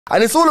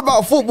And it's all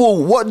about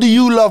football. What do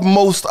you love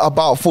most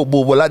about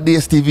football? Well, at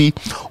DSTV,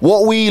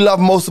 what we love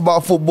most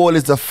about football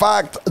is the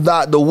fact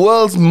that the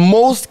world's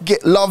most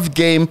loved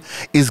game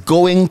is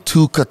going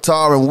to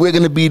Qatar, and we're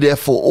going to be there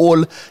for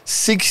all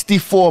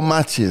 64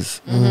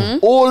 matches.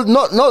 All,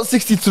 not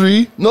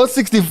 63, not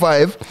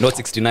 65. Not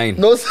 69.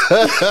 No,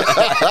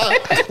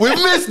 we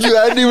missed you,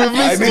 Andy. We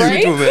missed you.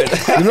 You too, man.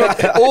 You know,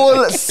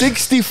 all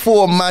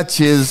 64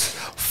 matches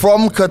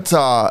from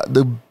Qatar,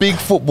 the big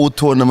football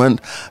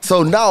tournament.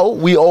 So now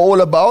we are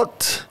all about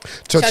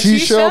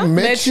Chachisha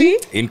Mechi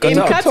In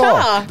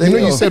Qatar. You know,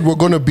 you said we're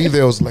going to be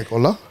there. I was like,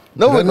 hola?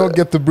 No, Did I not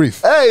get the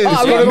brief? Hey,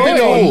 It's going to be in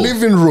our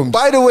living rooms.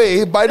 By the way,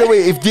 if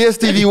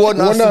DSTV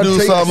want us to do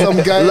some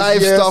guys,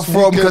 live stuff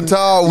from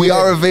Qatar, we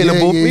are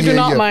available. We do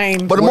not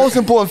mind. But the most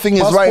important thing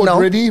is right now,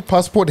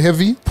 passport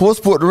heavy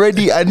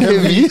and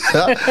heavy.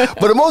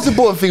 But the most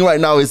important thing right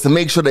now is to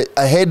make sure that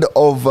ahead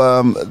of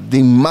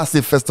the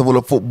massive festival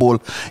of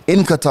football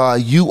in Qatar,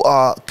 you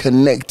are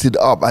connected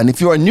up. And if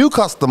you're a new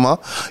customer,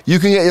 you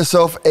can get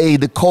yourself a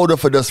decoder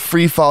for just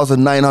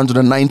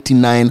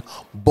 3,999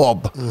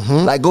 bob.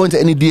 Like go into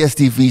any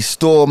DSTV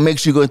store, make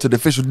sure you go into the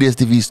official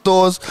DSTV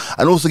stores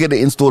and also get it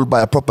installed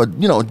by a proper,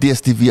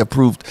 DSTV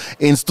approved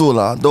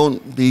installer.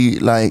 Don't be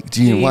like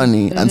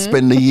Giovanni and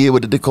spend a year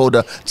with the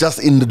decoder just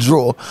in the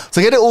drawer. So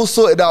get it all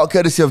sorted out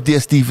courtesy of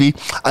DSTV.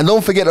 And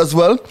don't forget as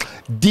well,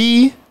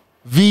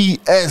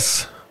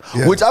 DVS.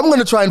 Yeah. Which I'm going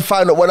to try and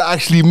find out what it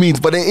actually means.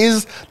 But it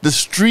is the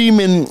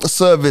streaming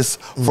service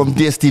from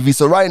DSTV.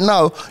 So right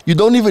now, you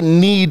don't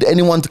even need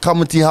anyone to come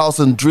into your house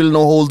and drill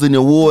no holes in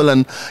your wall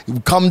and you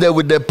come there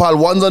with their pal.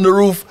 One's on the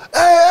roof.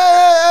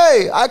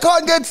 Hey, I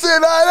can't get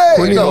seen. How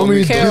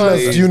many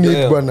drillers do you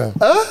need, Bana?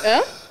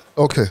 Huh?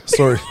 Okay,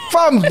 sorry.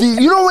 Fam,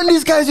 you know when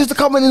these guys used to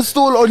come and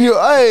install on your,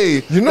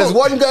 there's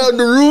one guy on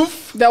the roof.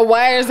 The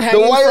wires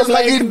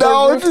hanging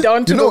down.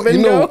 down to the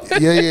window.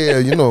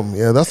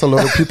 That's a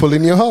lot of people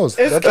in your house.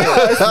 That's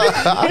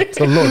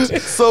a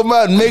lot. So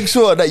man, make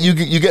sure that you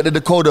get the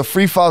decoder,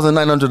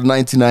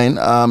 3,999.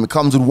 It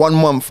comes with 1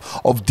 month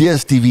of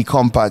DSTV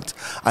Compact,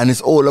 and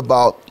it's all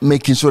about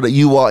making sure that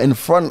you are in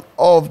front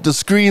of the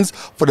screens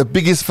for the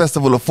biggest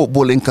festival of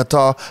football in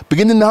Qatar.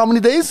 Beginning in how many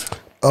days?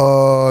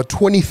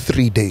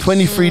 23 days.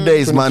 23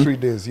 days, man. 23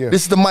 days, yeah.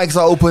 This is the mics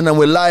are open and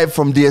we're live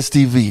from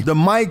DSTV. The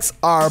mics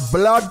are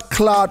blood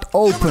clot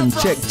open.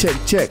 Check.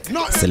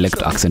 Select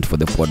accent for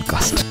the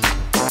podcast.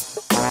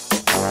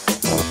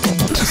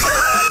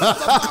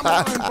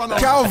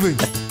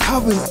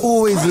 Calvin's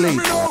always late.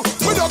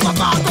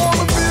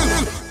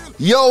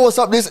 Yo, what's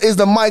up? This is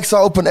the Mics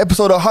Are Open,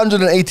 episode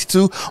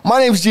 182.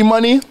 My name's G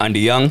Money. Andy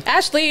Young.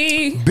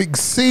 Ashley. Big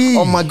C.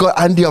 Oh my God,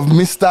 Andy, I've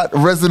missed that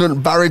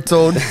resident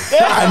baritone.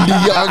 Andy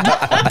Young,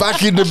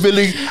 back in the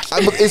building.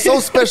 It's so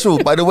special,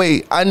 by the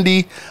way.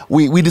 Andy,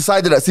 we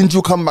decided that since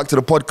you come back to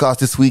the podcast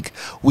this week,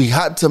 we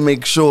had to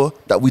make sure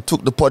that we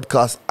took the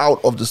podcast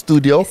out of the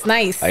studio. It's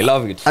nice. I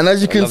love it. And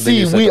as you can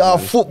see, we are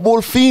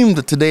football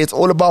themed today. It's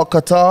all about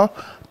Qatar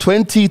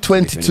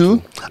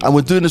 2022. And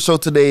we're doing the show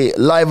today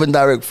live and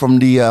direct from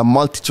the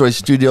Multi-Choice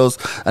Studios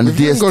and the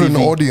DSTV. Got an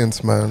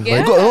audience, man.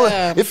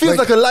 Yeah. It feels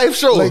like a live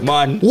show. Like,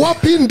 man.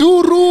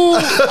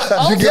 Wapinduru.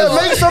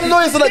 Make some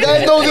noise so the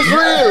guy knows it's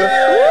real.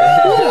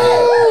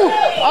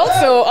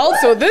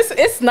 Also, this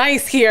is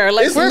nice here.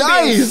 Like, we're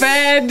being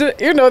fed.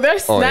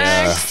 There's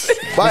snacks.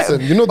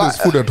 Listen, there's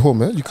food at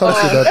home, eh? You can't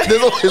say that.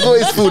 There's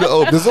always food at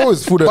home. There's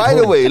always food at home. By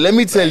the way, let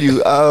me tell you,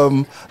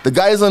 the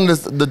guys on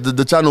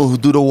the channel who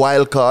do the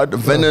wild card,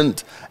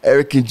 Venant,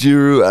 Eric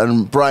Njiru,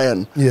 and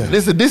Brian. Yeah.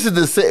 Listen, this is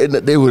the setting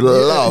that they would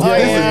love.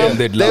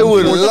 They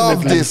would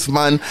love this,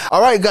 man.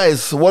 All right,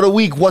 guys, what a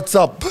week. What's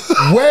up?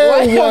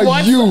 Where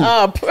were you?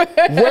 Up?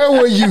 Where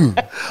were you?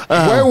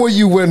 Where were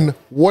you when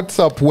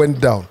WhatsApp went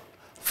down?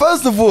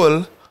 First of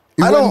all,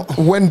 It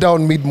went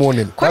down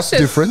mid-morning. That's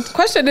different.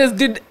 Question is,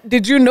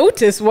 did you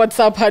notice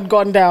WhatsApp had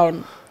gone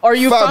down? Or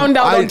you found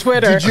out on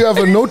Twitter? Did you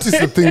ever notice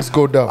that things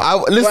go down?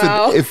 Listen,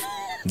 if...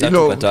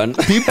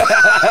 people,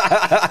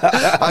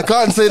 I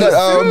can't say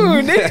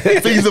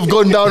that things have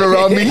gone down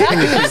around me.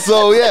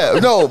 So yeah,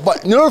 no,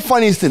 but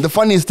the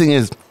funniest thing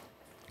is,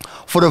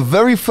 for the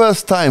very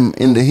first time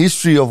in the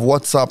history of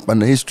WhatsApp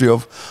and the history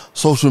of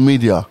social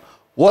media,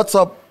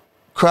 WhatsApp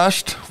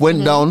crashed,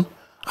 went down.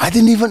 I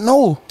didn't even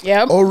know.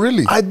 Yeah. Oh,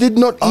 really? I did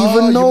not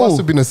even know. You must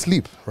have been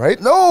asleep, right?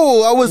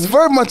 No, I was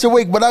very much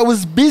awake, but I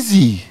was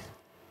busy.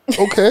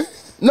 Okay.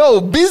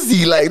 No,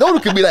 busy. Like, don't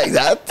look at me like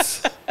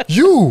that.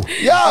 You?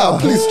 Yeah.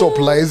 Please stop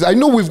lies. I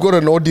know we've got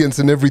an audience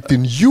and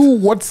everything. You,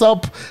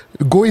 WhatsApp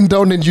going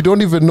down and you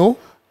don't even know?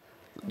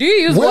 Do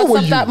you use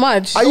WhatsApp that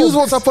much? I use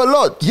WhatsApp a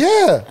lot.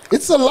 Yeah.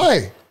 It's a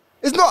lie.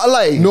 It's not a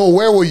lie. No,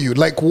 where were you?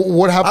 Like,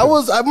 what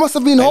happened? I must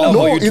have been home.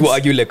 No, you two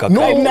argue like a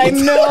no, I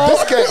know.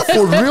 This guy,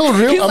 for real.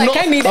 He's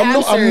I need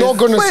answers. I'm not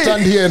going to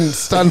stand here and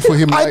stand for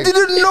him. I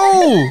didn't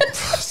know.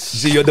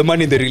 G, you're the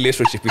man in the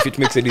relationship. If it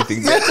makes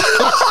anything. That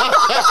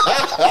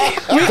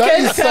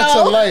is such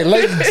a lie.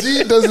 Like,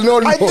 G does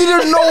not know. I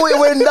didn't know it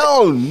went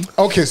down.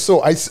 Okay,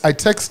 so I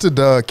texted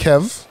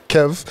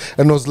Kev,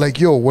 and was like,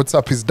 yo,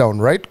 WhatsApp is down,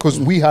 right? Because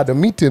we had a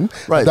meeting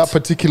at that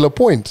particular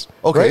point.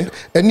 Okay. Right?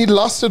 And it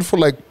lasted for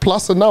like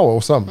plus an hour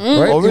or something,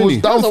 right? Oh, really?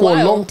 It was down for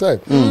a long time.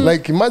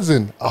 Like,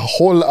 imagine a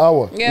whole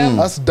hour. Yeah.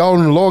 That's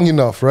down long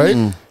enough, right?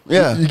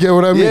 Yeah. You get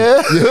what I mean? Yeah.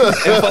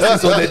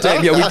 Emphasis on the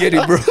time. Yeah, we get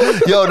it, bro.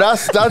 Yo,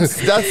 that's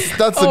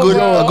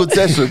a good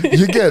session.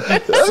 You get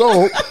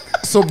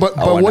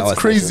but what's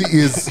crazy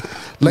is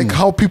like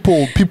how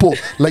people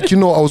like, you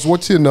know, I was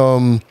watching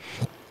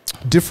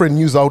different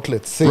news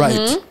outlets say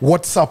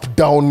WhatsApp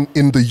down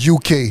in the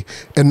UK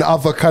and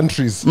other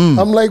countries.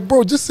 I'm like,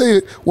 bro, just say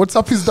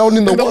WhatsApp is down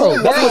in the world.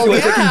 That's what you were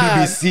taking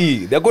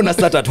BBC. They're gonna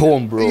start at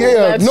home, bro. Yeah,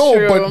 That's no,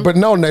 true. but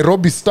now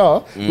Nairobi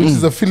Star, which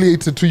is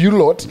affiliated to you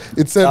lot,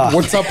 it said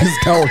WhatsApp is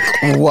down.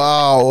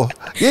 Wow.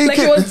 Yeah, Like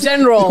it was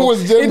general. It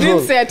was general. It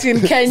didn't say it in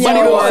Kenya. But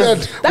it or- said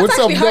That's WhatsApp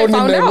actually how I down in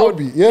found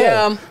Nairobi. out.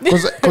 Yeah,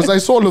 because I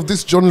saw all of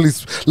these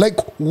journalists. Like,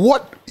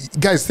 what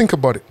guys, think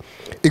about it.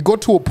 It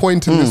got to a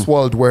point in this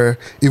world where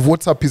if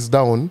WhatsApp is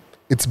down,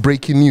 it's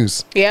breaking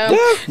news. Yeah.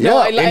 Yeah. No,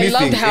 I Anything-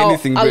 loved how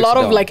anything a breaks lot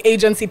of down. like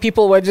agency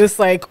people were just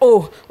like,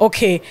 oh,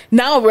 okay,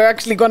 now we're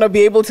actually going to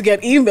be able to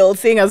get emails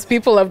saying as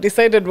people have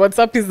decided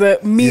WhatsApp is the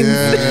means.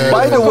 Yeah.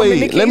 By the of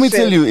way, let me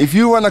tell communication. you, if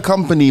you run a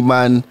company,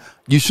 man,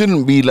 you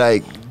shouldn't be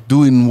like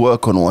doing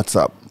work on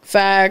WhatsApp.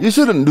 Fact. You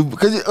shouldn't do,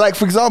 because like,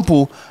 for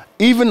example,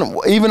 even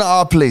at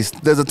our place,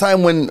 there's a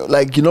time when,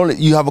 like, you know,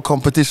 you have a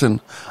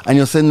competition and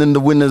you're sending the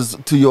winners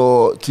to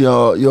your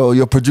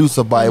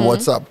producer by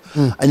WhatsApp,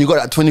 and you got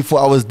that 24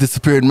 hours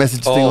disappearing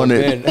message thing on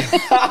it.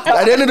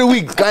 At the end of the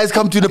week, guys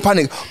come to you in a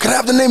panic. Can I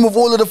have the name of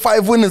all of the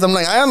 5 winners? I'm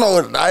like, I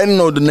don't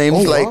know the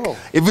names. Oh, like, wow.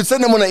 if you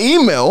send them on an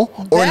email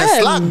or in a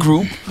Then Slack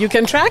group you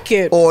can track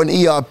it. or an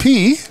ERP,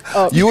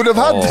 you would have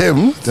had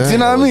them. Do you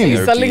know what I mean?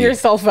 You're selling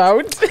yourself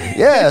out.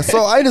 Yeah.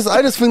 So I just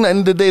think that at the end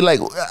of the day, like,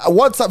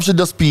 WhatsApp should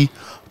just be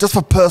just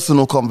for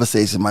personal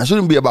conversation, man. It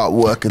shouldn't be about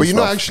work and But you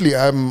know, stuff. actually,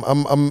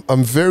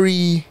 I'm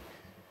very.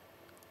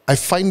 I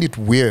find it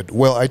weird.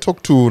 Well, I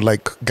talk to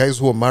like guys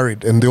who are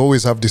married, and they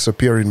always have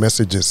disappearing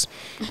messages.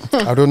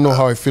 I don't know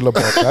how I feel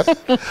about that.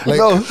 Like,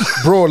 No.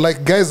 bro,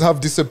 like guys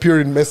have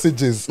disappearing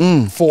messages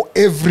for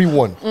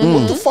everyone.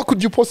 What the fuck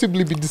could you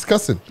possibly be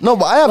discussing? No,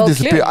 but I have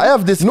clearly. I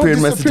have No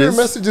disappearing disappearing messages.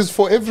 messages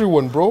for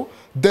everyone, bro.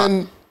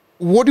 Then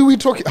what are we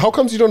talking? How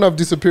comes you don't have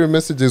disappearing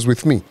messages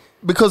with me?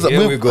 Because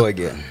Here we go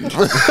again.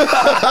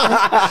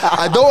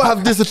 I don't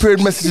have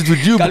disappearing messages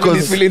with you Calvin is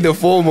because feeling the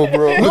FOMO,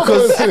 bro.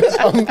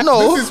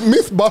 no. This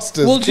is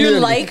Mythbusters. Would you clearly.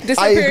 like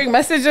disappearing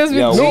messages with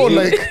Yeah, me? No, we-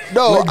 like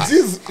No, like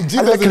G's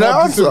doesn't can I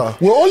have answer?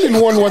 We're all in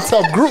one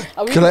WhatsApp group.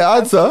 Are we Can I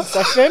in the answer?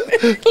 session?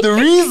 The We're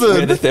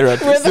reason the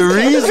therapist. the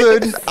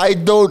reason I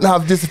don't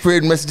have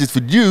disappearing messages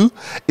with you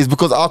is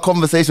because our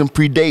conversation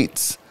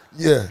predates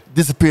Yeah.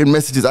 disappearing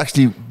messages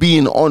actually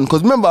being on.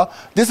 Because remember,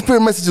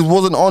 disappearing messages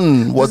wasn't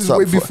on This is WhatsApp.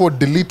 way before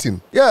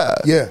deleting. Yeah.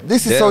 Yeah.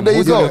 This is Damn, so there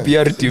you who's on go.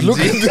 the PR team? Look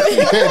at G?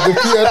 the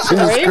PR team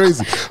is Right?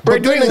 crazy. We're But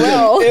then doing again,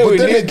 well. Yeah, we but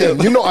then need again,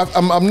 them. you know,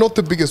 I'm not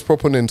the biggest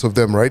proponent of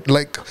them, right?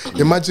 Like,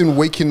 imagine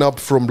waking up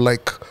from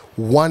like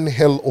one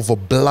hell of a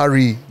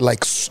blurry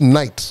like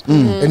night,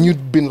 and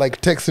you'd been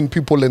like texting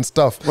people and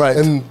stuff, Right.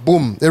 and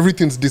boom,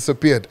 everything's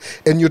disappeared,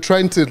 and you're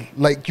trying to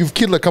like you've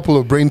killed a couple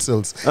of brain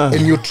cells,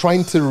 and you're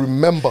trying to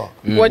remember.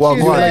 What Well,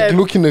 you go You're said. like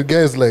looking at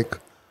guys like.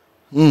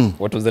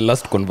 What was the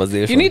last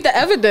conversation? You need the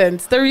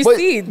evidence, the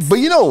receipts. But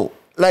you know,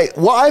 like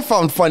what I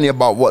found funny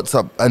about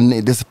WhatsApp and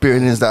it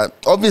disappearing is that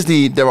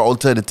obviously there are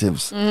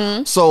alternatives.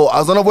 So I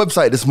was on a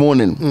website this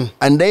morning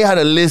and they had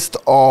a list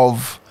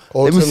of,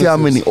 let me see how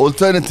many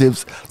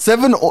alternatives.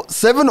 Seven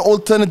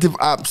alternative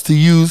apps to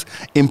use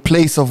in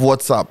place of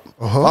WhatsApp.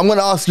 I'm going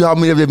to ask you how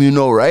many of them you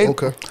know, right?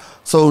 Okay.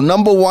 So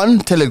number 1,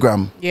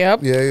 Telegram. Yep.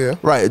 Yeah.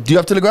 Right. Do you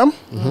have Telegram?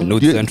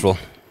 Nude Do you- Central.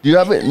 Do you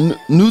have it?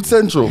 Nude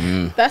Central.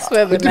 That's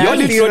where the Y'all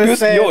nasty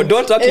introduced, yo,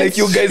 don't act like It's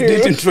you guys true.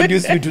 didn't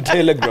introduce me to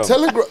Telegram.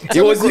 Telegram.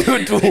 It was you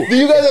too. Do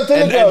you guys have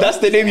Telegram? And that's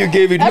the name you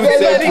gave it. Nude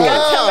Everybody Central.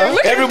 got Telegram.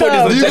 Look at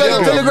Everybody's them. Do you guys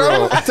have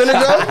Telegram,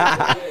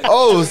 Telegram?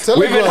 Oh,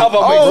 We even have a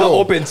Oh.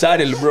 open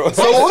channel, bro.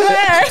 So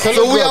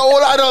we are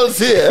all adults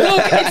here.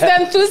 Look, it's the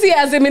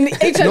enthusiasm in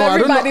each and No, I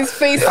don't know. everybody's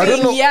face I don't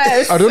saying know.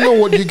 yes. I don't know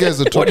what you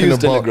guys are What do talking you use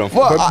about. Telegram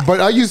for? Well,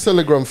 But I use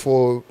Telegram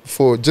for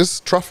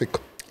just traffic.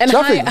 And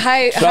Traffic.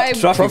 high Traffic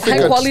Traffic high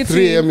at quality.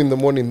 3 a.m. in the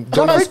morning.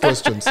 Don't ask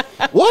questions.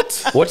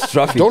 What? What's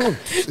traffic? Don't.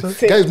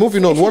 Guys,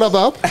 moving on. What other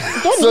app?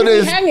 Don't So leave me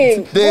there's-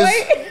 hanging. there's-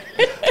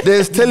 boy.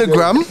 There's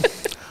Telegram.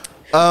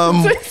 It's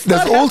There's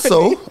not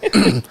also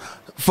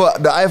for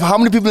the how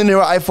many people in here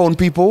are iPhone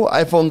people?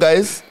 iPhone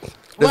guys.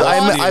 There's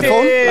Well, iPhone. I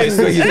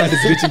swear his hand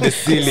is reaching the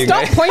ceiling.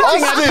 Stop pointing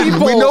at Austin,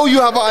 people. we know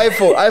you have an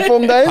iPhone.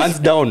 iPhone guys. Hands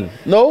down.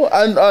 No,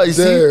 and you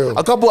see Damn.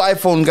 a couple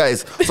iPhone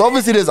guys. So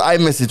obviously there's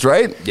iMessage,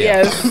 right?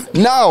 Yes.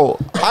 Now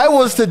I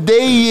was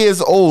today years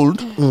old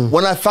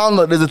when I found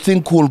out there's a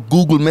thing called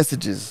Google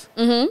Messages.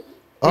 Like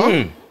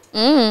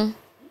You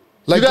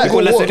guys-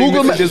 People are sending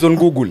Google messages on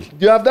Google. Do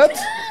you have that?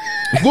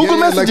 Google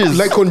Messages.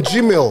 like on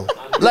Gmail.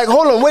 Like,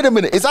 hold on, wait a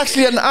minute. It's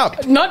actually an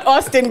app. Not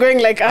Austin going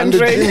like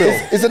Android.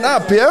 Gmail. It's an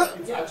app, yeah?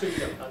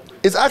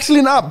 It's actually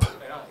an app.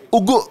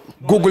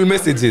 Google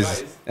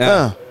Messages.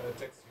 Yeah.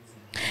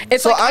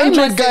 It's So like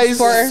Android iMessage guys-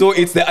 for- So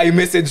it's the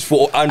iMessage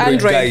for Android,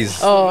 Android. guys.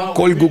 Oh.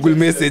 Call Google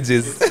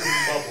Messages.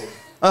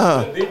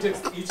 They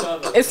text each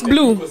other. It's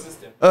blue.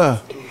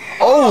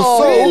 Oh,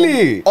 so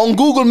Really? on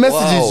Google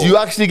Messages, Wow. you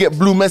actually get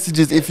blue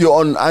messages if you're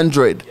on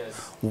Android.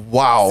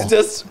 Wow.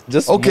 Just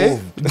Okay.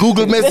 move.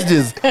 Google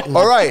Messages.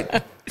 All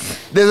right.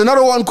 There's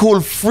another one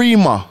called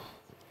Freema.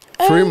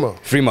 Freema.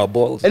 Free my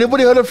balls.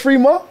 Anybody heard of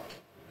Freema?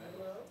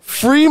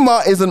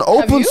 Freema is an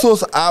open you?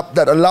 source app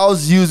that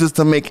allows users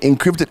to make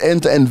encrypted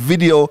end-to-end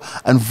video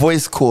and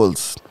voice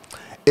calls.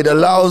 It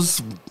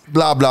allows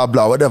blah, blah,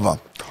 blah, whatever.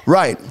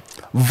 Right.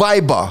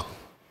 Viber.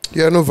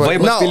 Yeah, no Viber.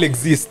 Viber Now- still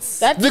exists.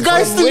 That's The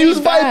guys still way use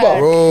back. Viber.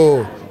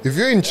 Bro, if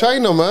you're in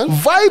China, man,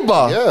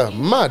 Viber. yeah,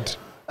 mad.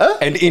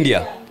 And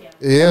India.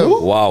 Yeah.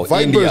 Wow,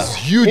 Viber India. is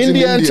huge in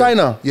India India. and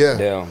China. Yeah.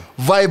 Damn.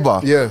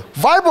 Viber. Yeah.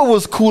 Viber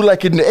was cool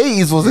like in the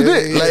 80s, wasn't Yeah,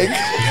 it? yeah.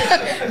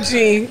 Like,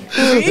 G.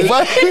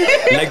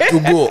 Like to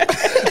go.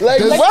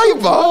 like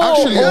Viber.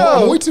 Actually, Yeah.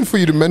 I'm waiting for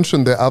you to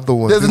mention the other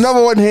one. There's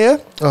another one here.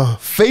 Uh.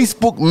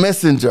 Facebook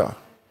Messenger.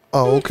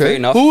 Oh, Fair okay.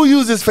 enough. Who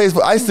uses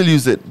Facebook? I still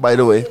use it, by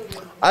the way.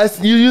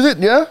 You use it,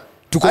 yeah?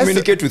 To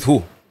communicate with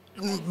who?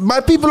 My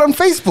people on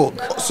Facebook.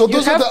 So You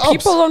those are have the apps.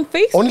 people on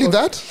Facebook. Only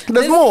that?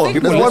 There's more.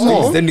 Signal. There's one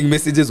more. Sending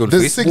messages on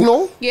There's Facebook.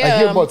 Signal. I Yeah.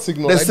 hear about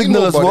Signal. There's I didn't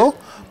Signal know as about well. it.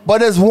 But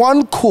there's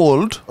one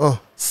called Uh.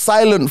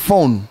 Silent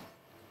Phone.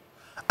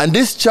 And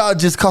this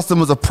charges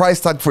customers a price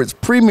tag for its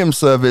premium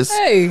service.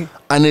 Hey,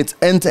 And it's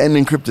end-to-end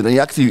encrypted.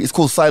 And it's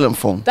called Silent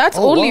Phone. that's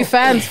Oh, only wow.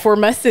 fans for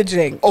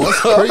messaging. That's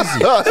crazy.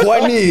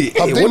 Kwani,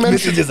 Have they what mentioned-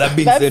 messages are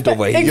being That's sent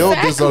over here? Yo,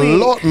 there's a Exactly.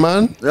 lot,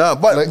 man. Yeah,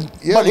 but Like,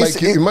 yeah, but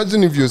like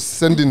imagine if you're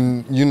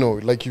sending,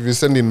 like if you're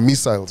sending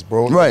missiles,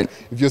 bro. Right.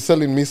 If you're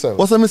selling missiles.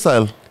 what's a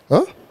missile?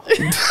 Huh?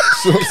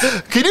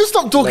 Can you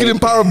stop talking in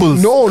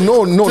parables? No.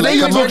 Today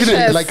you're talking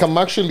in- I'm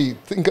actually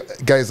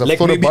guys. I've Like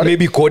thought maybe, about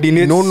maybe it.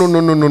 coordinates.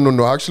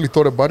 No. I actually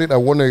thought about it. I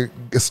want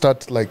to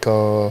start like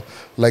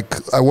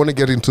I want to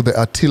get into the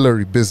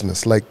artillery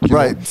business, like you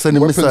Right, know,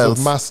 sending weapons missiles.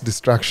 of mass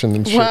destruction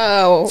and shit.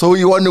 Wow. So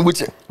you wonder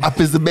which app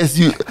is the best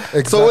use. So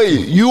Exactly.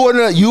 wait,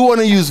 you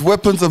wanna use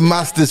weapons of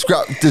mass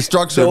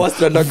destruction That was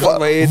the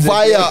undercover agent.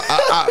 via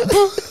a app.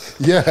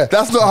 Yeah,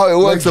 That's not how it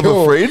works, Like, I'm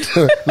yo, afraid.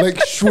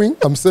 like swing,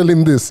 I'm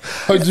selling this.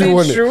 How do you it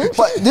want true? it?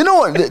 But you know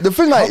what? The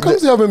thing How like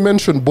comes you haven't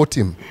mentioned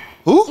Botim?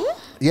 who?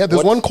 Yeah, there's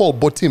What? one called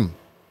Botim.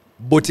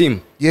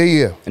 Botim.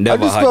 Yeah. How Never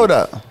do you had spell it.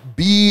 that?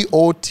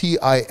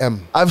 Botim.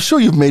 I'm sure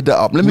you've made that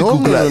up. Let me No,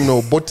 Google that.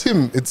 no.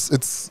 Botim.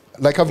 It's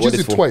like I've What used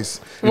is it for? twice.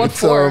 What it's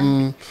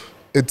for?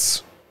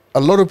 it's a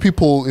lot of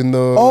people in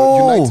the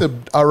Oh.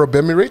 United Arab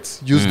Emirates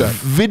use that.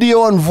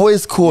 Video and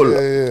voice call.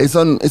 Yeah. It's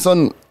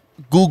on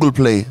Google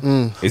Play.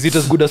 Is it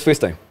as good as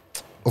FaceTime?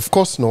 Of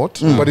course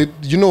not, but it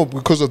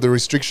because of the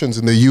restrictions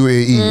in the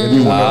UAE, and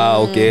you wanna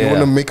Okay. you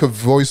wanna make a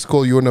voice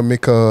call, you wanna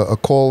make a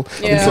call.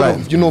 Yeah. Instead Right.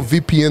 of,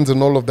 VPNs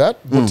and all of that,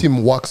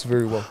 Botim works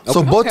very well.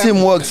 So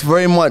Botim works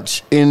very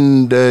much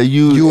in the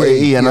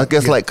UAE and I yeah,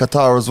 guess yeah. like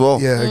Qatar as well.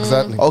 Yeah,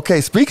 exactly.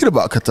 Okay, speaking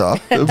about Qatar,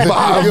 bam,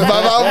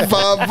 bam,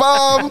 bam,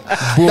 bam.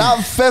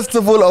 That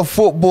festival of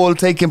football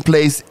taking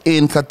place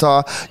in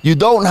Qatar, you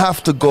don't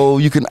have to go.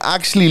 You can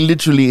actually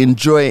literally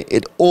enjoy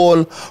it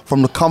all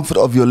from the comfort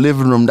of your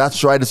living room.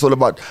 That's right. It's all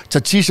about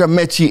Chachisha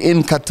Mechi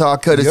in Qatar,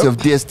 courtesy Yep. of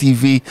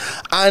DSTV.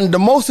 And the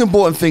most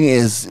important thing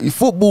is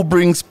football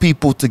brings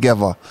people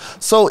together.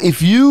 So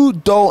if you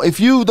don't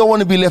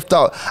want to be left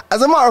out,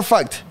 as a matter of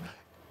fact,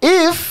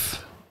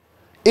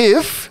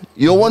 if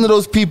you're one of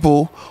those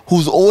people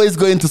who's always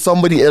going to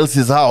somebody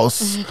else's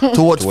house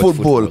to watch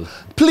football,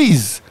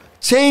 please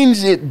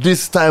change it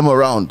this time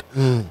around.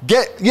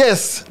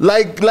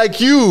 Like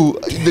you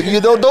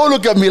don't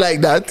look at me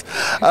like that.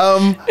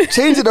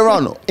 Change it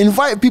around.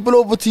 Invite people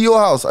over to your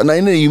house, and I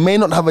know you may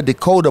not have a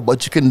decoder,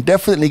 but you can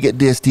definitely get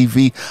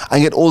DSTV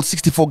and get all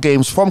 64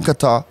 games from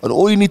Qatar. And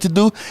all you need to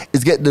do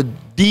is get the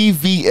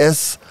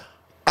DVS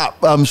app,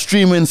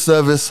 streaming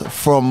service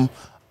from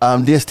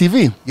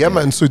DSTV. Yeah,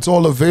 man. So it's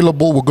all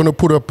available. We're going to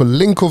put up a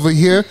link over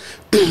here.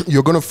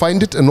 You're going to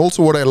find it. And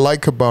also what I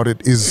like about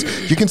it is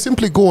you can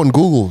simply go on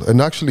Google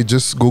and actually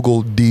just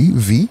Google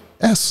DVS.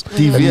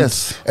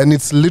 DVS. And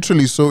it's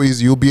literally so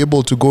easy. You'll be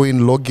able to go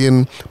in, log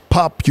in,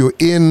 pop, you're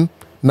in,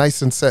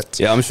 nice and set.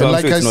 Yeah, I'm sure, And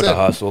I'm sure it's not a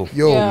hassle.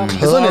 Yo, Yeah.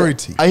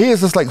 clarity. I hear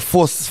it's just like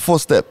four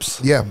steps.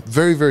 Yeah,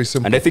 very, very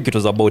simple. And I think it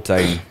was about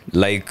time.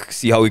 Like,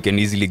 see how we can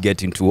easily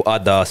get into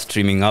other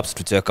streaming apps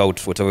to check out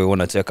whatever we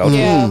want to check out.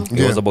 Yeah.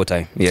 It was about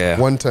time. Yeah.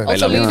 One time. I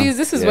Also, love it. ladies,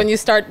 this is when you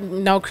start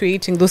now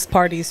creating those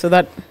parties so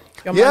that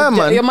your Yeah,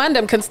 man. your man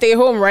them can stay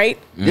home, right?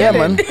 Yeah,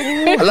 man.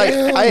 Like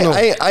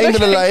I ain't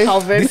gonna lie.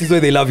 Calvin. This is why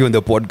they love you on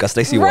the podcast.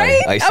 I see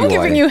Right? why. I see I'm why.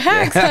 giving you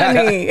hacks,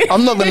 honey.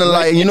 I'm not gonna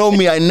lie. You know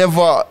me. I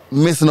never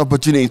miss an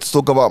opportunity to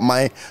talk about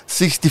my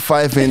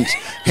 65-inch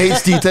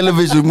HD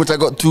television, which I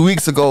got 2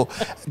 weeks ago.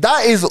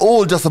 That is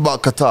all just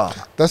about Qatar.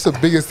 That's the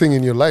biggest thing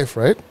in your life,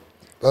 right?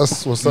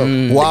 That's what's up.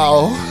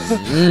 Wow,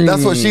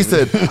 that's what she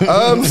said.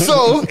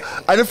 So,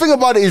 and the thing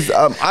about it is,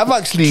 I've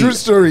actually True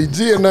story.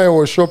 G and I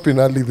were shopping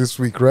early this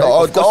week, right?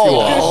 Oh, You should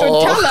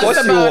tell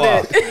us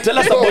about it. Tell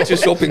us about your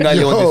shopping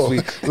early on this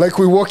week. Like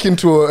we walk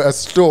into a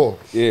store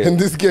Yeah. and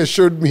this guy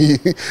showed me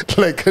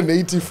like an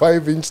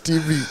 85-inch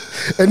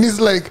TV. And he's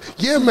like,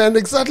 yeah, man,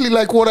 exactly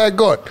like what I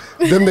got.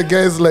 Then the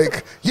guy's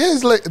like, yeah,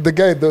 it's like the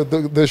guy,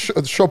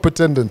 the shop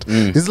attendant.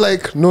 He's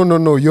like,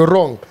 no, you're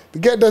wrong. The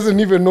guy doesn't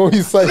even know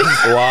his size.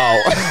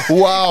 Wow.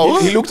 wow.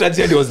 He looked at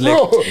you and he was like,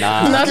 Bro,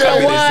 nah. this Not guy,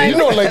 the one. you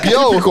know, like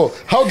typical.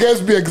 How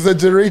guys be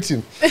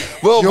exaggerating?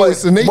 Well, Yo,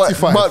 it's an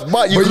 85.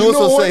 But you can know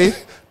also what? say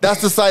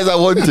that's the size I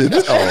wanted.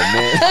 Oh,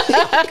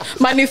 man.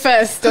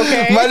 Manifest,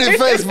 okay?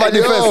 manifest.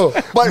 Yo,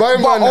 But my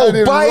man had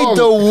it by wrong.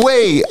 the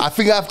way, I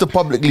think I have to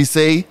publicly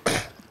say,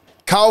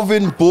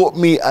 Calvin bought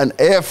me an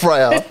air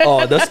fryer.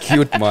 Oh, that's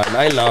cute, man.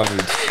 I love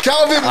it.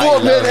 Calvin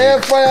bought me an love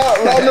air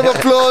fryer. Round of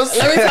applause.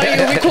 Let me tell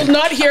you, we could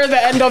not hear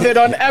the end of it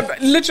on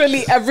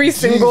literally every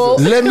single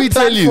Let me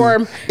tell you,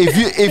 platform.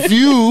 if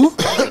you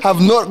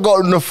have not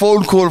gotten a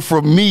phone call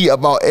from me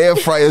about air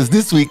fryers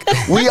this week,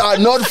 we are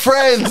not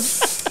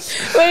friends.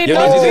 Wait, You're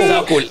not not G.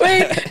 example.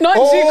 Wait, not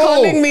G Oh,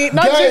 calling me.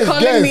 Not G guys,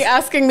 calling me, guys.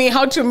 asking me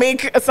how to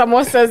make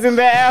samosas in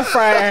the air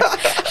fryer.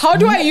 How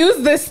do I use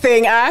this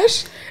thing,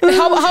 Ash?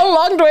 How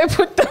long do I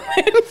put them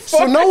in for?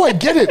 So now I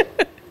get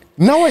it.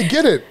 Now I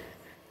get it.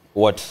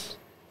 What?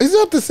 Is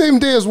that the same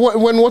day as when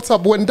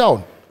WhatsApp went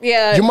down?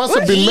 Yeah. You must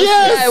have been messing.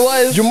 Yeah, it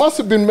was. You must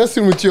have been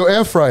messing with your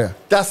air fryer.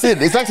 That's it.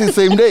 It's actually the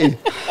same day.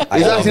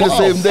 It's actually the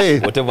same day.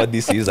 Whatever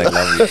this is, I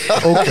love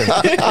it.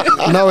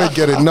 Okay. Now I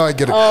get it. Now I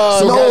get it. Oh,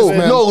 so guys,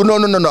 man,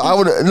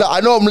 No.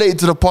 I know I'm late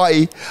to the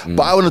party,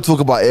 but I want to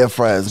talk about air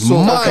fryers. So,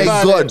 My okay.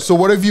 God. So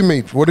what have you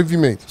made? What have you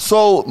made?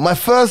 So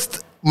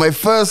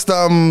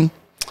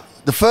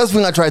the first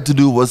thing I tried to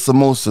do was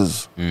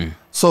samosas.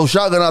 So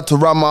shout out to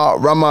Rama.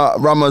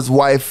 Rama's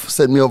wife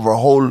sent me over a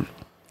whole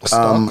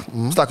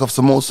stack of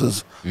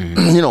samosas.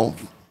 You know,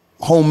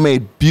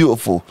 homemade,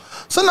 beautiful.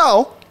 So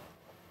now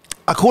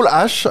I call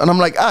Ash and I'm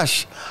like,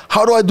 Ash,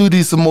 how do I do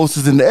these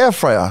samosas in the air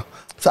fryer?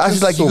 So Ash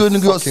is like, so you're going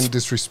to go. fucking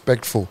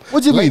disrespectful.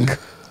 What do you mean?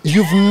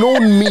 You've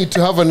known me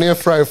to have an air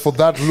fryer for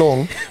that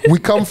long. We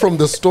come from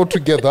the store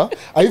together.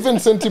 I even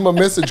sent him a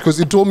message because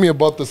he told me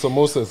about the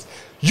samosas.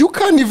 You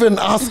can't even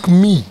ask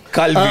me.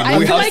 Calvin, I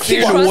we feel have like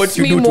he seen what trusts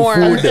you me do more.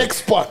 to An food.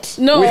 expert.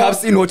 No. We have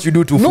seen what you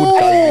do to food,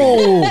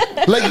 Calvin.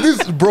 No, like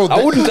this, bro.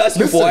 I wouldn't ask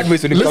you for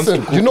advice when it comes to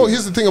listen, you know,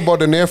 here's the thing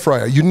about an air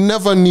fryer. You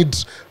never need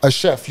a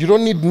chef. You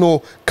don't need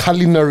no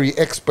culinary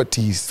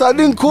expertise. So I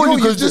didn't call No,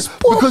 you you just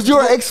because you're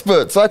an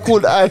expert. So I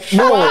called Ash.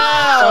 No.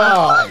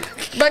 Wow.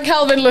 But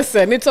Calvin,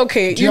 listen, it's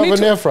okay. Do you have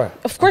an air fryer?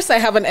 Of course I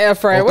have an air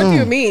fryer. What do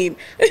you mean?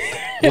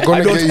 We're gonna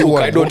I don't get you cook,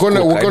 one. I don't We're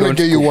cook, I gonna don't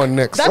get you cook. one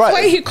next. That's Right.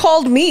 why he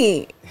called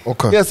me.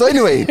 Okay. Yeah, so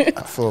anyway,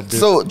 For a bit.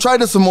 so try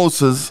the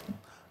samosas.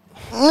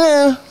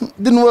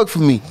 Didn't work for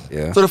me.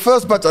 Yeah. So the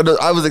first batch,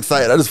 I was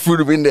excited. I just threw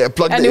them in there,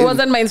 plugged And it it in.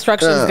 wasn't my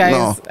instructions, guys.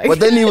 No. But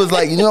then he was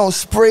like,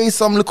 spray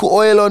some little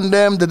oil on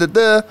them. They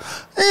were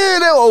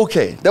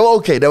okay. They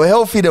were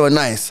healthy. They were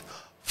nice.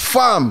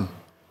 Fam,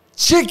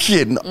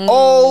 chicken.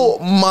 Oh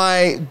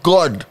my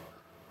God.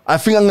 I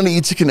think I'm gonna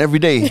eat chicken every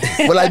day.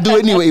 Well, I do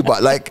anyway,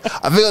 but I think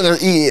I'm gonna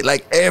eat it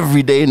like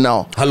every day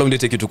now. How long did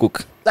it take you to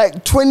cook?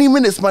 Like 20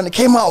 minutes, man. It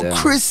came out Yeah.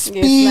 crispy.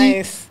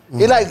 It's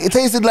nice. It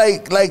tasted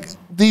like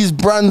these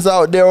brands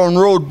out there on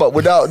road, but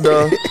without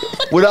the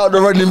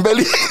running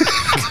belly.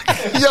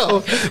 Yo,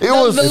 it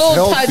was the little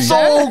healthy. touch, so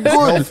huh?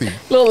 good. Healthy.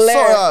 Little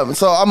layer.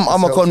 So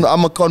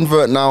I'm a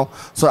convert now.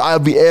 So I'll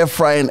be air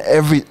frying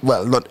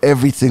not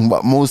everything,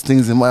 but most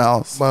things in my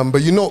house.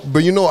 But you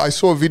know, I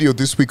saw a video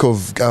this week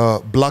of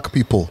black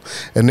people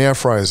and air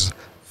fryers.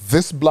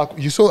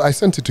 I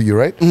sent it to you,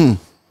 right?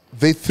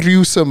 They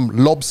threw some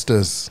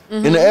lobsters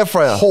In the air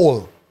fryer.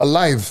 whole,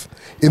 alive,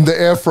 in the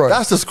air fryer.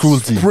 That's just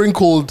cruelty.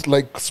 Sprinkled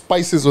like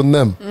spices on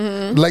them.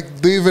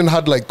 Like they even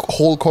had like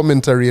whole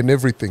commentary and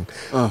everything.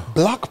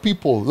 Black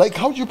people, like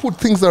how do you put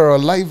things that are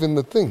alive in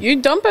the thing? You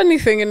dump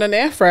anything in an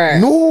air fryer.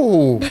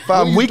 No,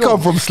 Fam, no, we you come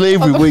don't. from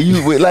slavery where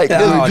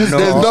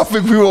there's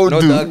nothing we won't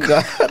Not do. that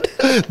God.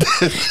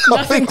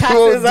 Nothing we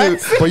won't passes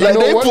us. But you like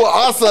know they what? put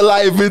us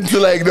alive into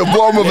like the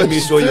bottom of Let me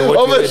show you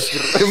what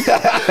you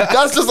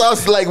That's just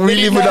us like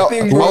reliving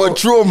nothing, our bro.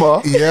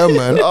 trauma. Yeah,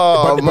 man.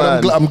 Oh, but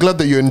man. I'm glad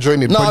that you're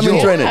enjoying it. No, But I'm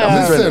enjoying it.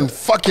 I'm enjoying Listen,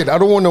 fuck it. I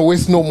don't want to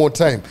waste no more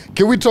time.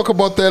 Can we talk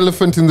about the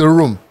elephant in the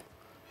room?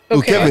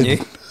 Okay. Kevin.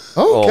 Kanye?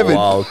 Oh, Oh, Kevin.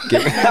 wow.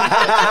 Kevin.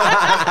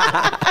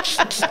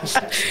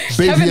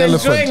 baby Kevin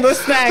elephant. enjoying the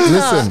snacks.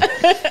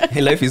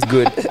 Listen, Life is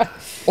good.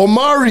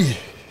 Omari.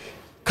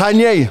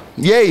 Kanye,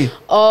 yay.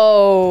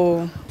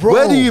 Oh. Bro.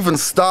 Where do you even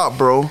start,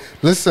 bro?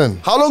 Listen,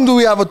 How long do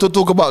we have to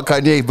talk about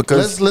Kanye?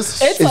 Because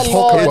let's It's talk a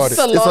lot. about It's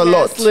it. a It's a long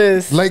lot. ass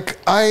list. Like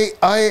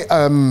I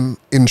am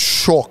in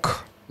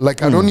shock.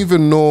 Like I don't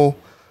even know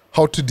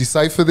how to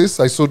decipher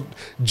this. I saw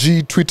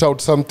G tweet out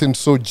something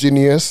so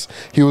genius.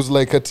 He was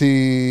like,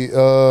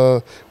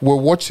 we're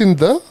watching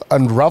the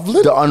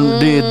unraveling,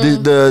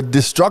 the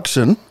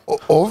destruction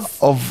of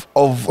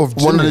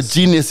one of the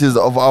geniuses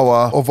of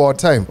our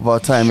time.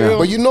 Yeah.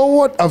 But you know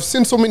what? I've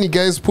seen so many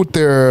guys put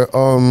their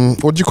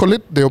what do you call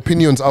it? Their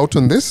opinions out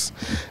on this,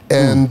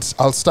 and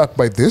I'll start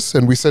by this.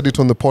 And we said it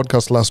on the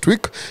podcast last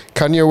week.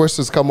 Kanye West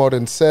has come out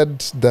and said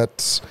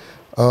that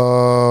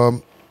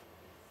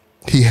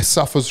he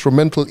suffers from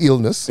mental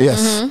illness.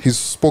 Yes. He's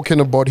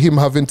spoken about him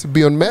having to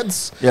be on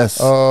meds. Yes.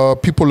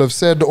 People have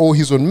said, oh,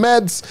 he's on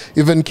meds.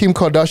 Even Kim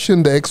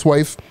Kardashian, the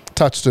ex-wife,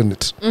 touched on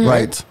it.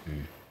 Right.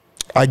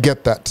 I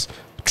get that.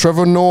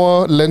 Trevor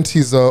Noah lent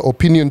his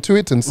opinion to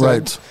it and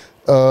said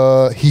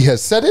he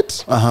has said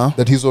it,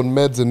 that he's on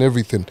meds and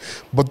everything.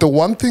 But the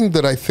one thing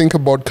that I think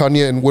about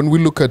Kanye, and when we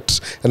look at,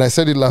 and I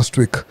said it last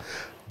week,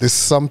 there's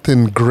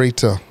something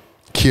greater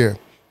here.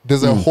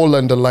 There's a whole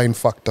underlying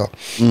factor.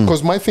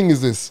 Because my thing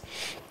is this,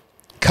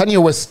 Kanye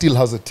West still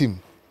has a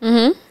team.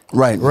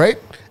 Right?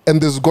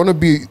 And there's going to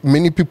be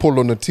many people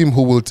on a team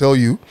who will tell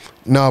you,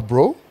 nah,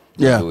 bro.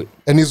 Yeah.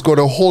 And he's got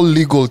a whole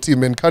legal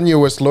team, and Kanye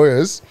West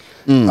lawyers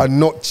are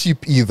not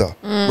cheap either.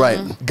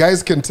 Right.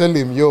 Guys can tell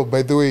him, yo,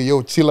 by the way,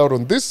 yo, chill out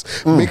on this,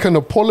 make an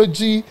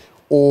apology,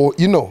 or,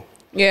 you know.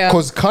 Yeah.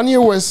 Because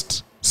Kanye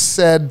West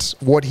said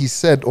what he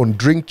said on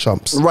Drink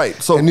Champs. Right.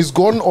 So, and he's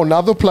gone on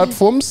other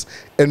platforms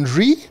and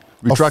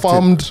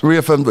reaffirmed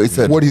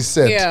what he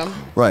said. Yeah.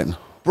 Right.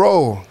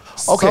 Bro,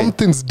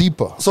 something's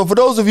deeper. So for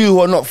those of you who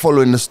are not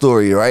following the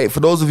story, right?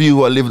 For those of you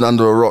who are living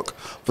under a rock,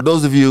 for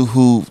those of you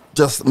who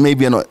just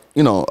maybe are not,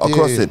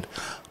 across it,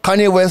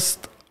 Kanye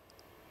West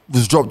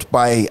was dropped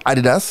by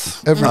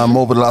Adidas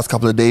over the last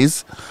couple of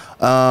days.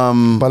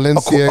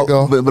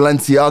 Balenciaga,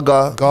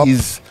 Gap.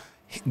 He's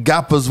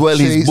Gap as well,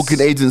 Chase, his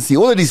booking agency,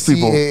 all of these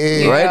people,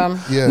 CAA. right?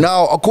 Yeah.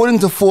 Now, according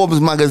to Forbes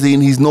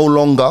magazine, he's no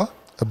longer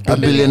a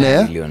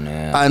billionaire.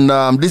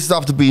 And this is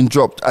after being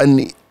dropped.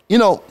 And,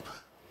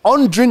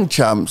 on Drink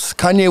Champs,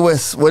 Kanye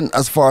West went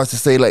as far as to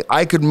say, like,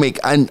 I could make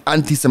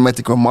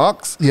anti-Semitic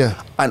remarks,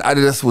 and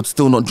Adidas would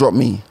still not drop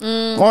me.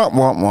 Well,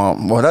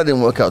 that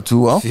didn't work out too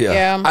well.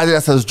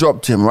 Adidas has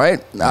dropped him,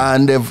 right?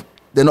 And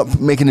they're not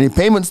making any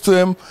payments to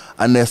him,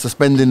 and they're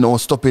suspending or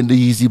stopping the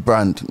Yeezy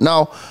brand.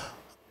 Now,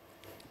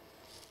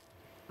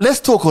 let's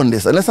talk on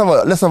this, and let's have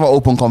an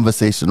open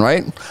conversation,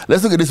 right?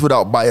 Let's look at this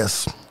without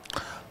bias.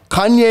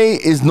 Kanye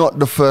is not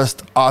the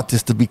first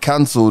artist to be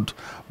cancelled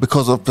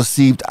because of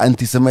perceived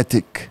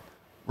anti-Semitic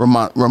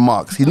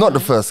remarks. He's not the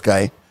first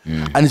guy,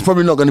 and he's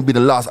probably not going to be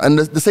the last. And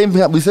the same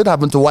thing we said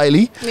happened to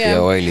Wiley,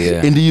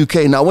 in the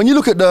UK. Now, when you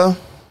look at the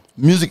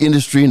music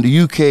industry in the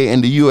UK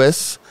and the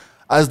US,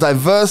 as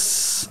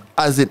diverse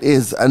as it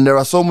is, and there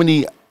are so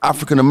many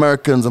African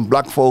Americans and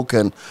black folk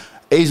and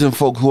Asian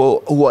folk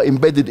who are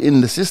embedded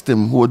in the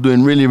system, who are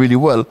doing really, really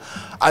well.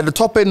 At the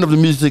top end of the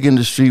music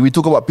industry, we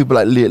talk about people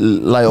like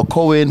Lyle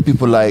Cohen,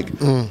 people like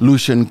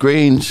Lucian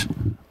Grange.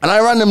 And I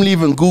randomly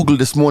even Googled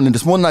this morning.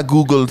 This morning I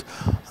Googled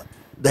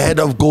the head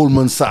of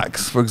Goldman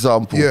Sachs, for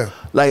example.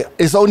 Like,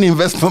 it's only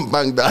investment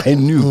bank that I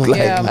knew.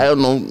 I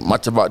don't know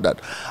much about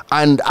that.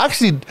 And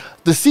actually,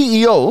 the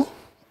CEO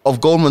of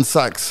Goldman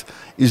Sachs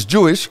is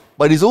Jewish,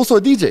 but he's also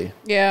a DJ.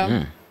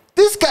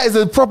 This guy's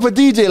a proper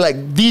DJ, like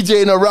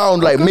DJing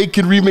around, like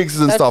making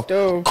remixes and stuff.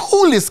 Dope.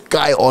 Coolest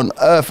guy on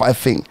earth, I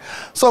think.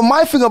 So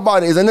my thing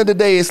about it is, at the end of the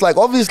day, it's like,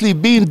 obviously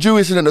being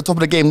Jewish and at the top of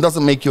the game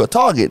doesn't make you a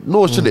target,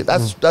 nor should it.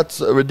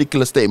 That's a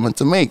ridiculous statement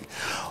to make.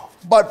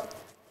 But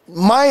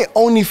my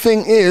only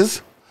thing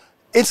is,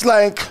 it's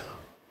like,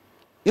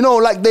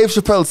 like Dave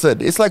Chappelle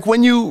said, it's like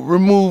when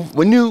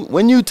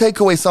you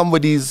take away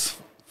somebody's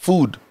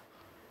food,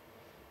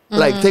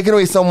 like taking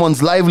away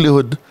someone's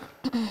livelihood,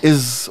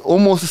 is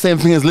almost the same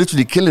thing as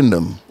literally killing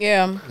them.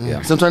 So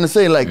I'm trying to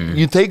say, like,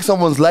 you take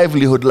someone's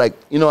livelihood, like,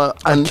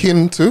 and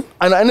akin to.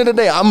 And at the end of the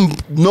day, I'm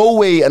no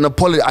way an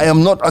apologist. I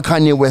am not a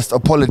Kanye West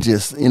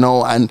apologist,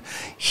 and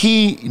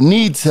he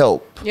needs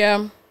help.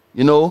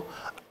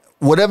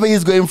 Whatever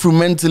he's going through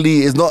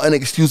mentally is not an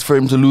excuse for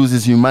him to lose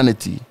his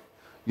humanity,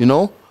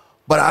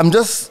 But I'm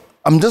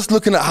just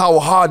looking at how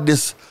hard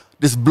this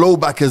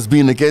blowback has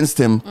been against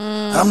him.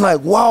 And I'm like,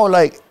 wow,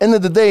 like, end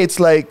of the day, it's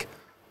like,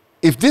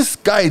 if this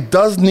guy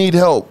does need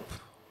help,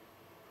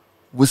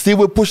 we're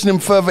pushing him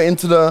further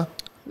into the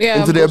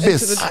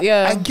abyss.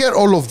 I get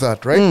all of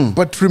that, right?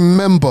 But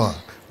remember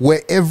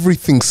where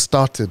everything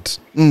started.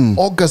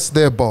 August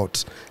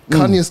thereabout,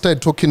 Kanye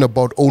started talking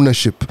about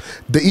ownership,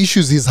 the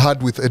issues he's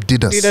had with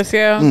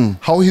Adidas.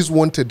 How he's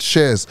wanted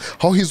shares,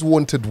 how he's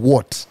wanted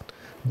what.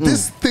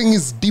 This thing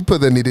is deeper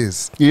than it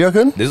is. You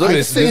reckon? There's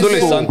always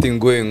something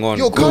going on.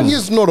 Yo,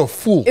 Kanye's not a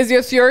fool. Is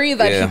your theory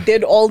that he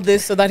did all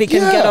this so that he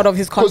can get out of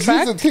his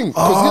contract? Because here's the thing.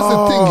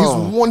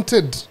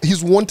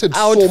 He's wanted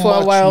out so for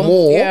much a while.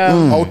 more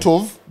out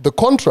of the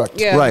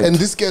contract. Right. And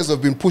these guys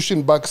have been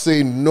pushing back,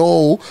 saying,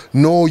 no,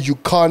 you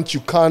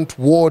can't,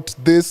 what,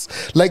 this.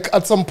 Like,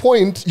 at some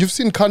point, you've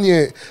seen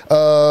Kanye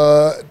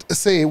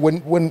say,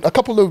 when a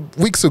couple of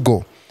weeks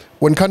ago,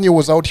 when Kanye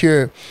was out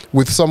here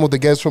with some of the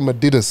guys from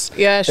Adidas,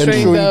 Yeah, and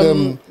showing showing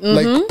them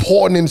like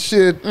porn and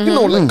shit. You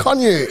know, like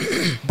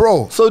Kanye,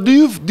 bro. So do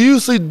you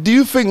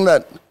think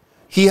that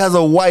he has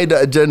a wider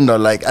agenda,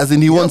 like as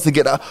in he wants to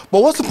get out?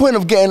 But what's the point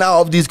of getting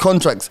out of these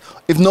contracts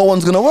if no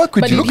one's gonna work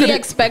with But you? did he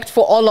expect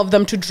for all of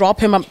them to drop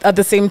him at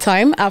the same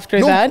time after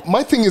No, that?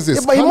 my thing is this.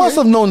 Yeah, but he Kanye- must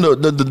have known the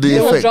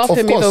will effect. drop Of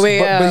him course, either way,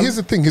 but here's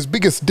the thing: his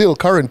biggest deal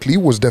currently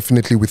was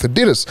definitely with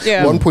Adidas,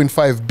 Yeah.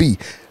 1.5B.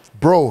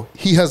 Bro,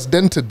 he has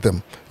dented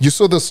them. You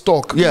saw the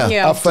stock. Yeah,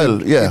 Yeah. I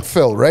fell. Yeah, It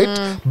fell, right?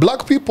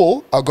 Black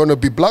people are gonna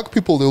be black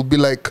people. They'll be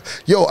like,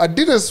 yo,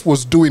 Adidas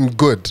was doing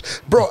good.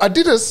 Bro,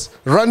 Adidas,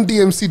 Run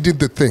DMC did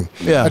the thing.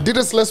 Yeah.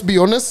 Adidas, let's be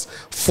honest,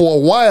 for a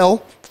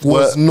while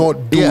was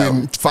not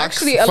doing facts.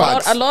 Actually, a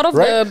lot of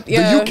right?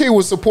 the UK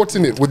was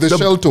supporting it with the,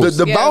 shell toes.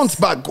 The Yes. bounce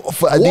back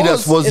for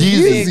Adidas was It's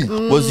Yeezy.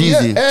 Yeezy. Was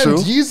Yeezy. Yeah, and True.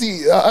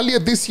 Yeezy, earlier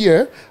this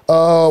year,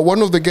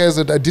 one of the guys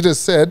at Adidas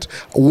said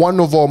one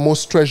of our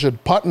most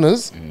treasured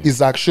partners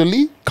is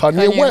actually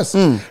Kanye West,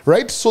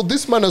 right? So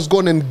this man has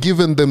gone and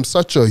given them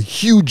such a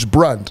huge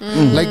brand.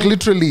 Like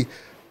literally,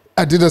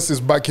 Adidas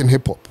is back in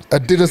hip hop.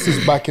 Adidas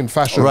is back in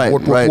fashion. Right,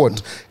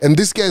 What? And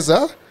these guys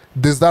are.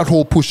 There's that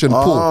whole push and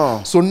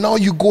pull. So now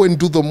you go and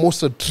do the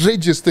most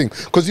outrageous thing.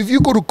 Because if you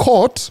go to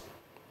court,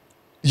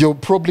 you're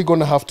probably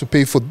gonna have to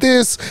pay for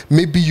this.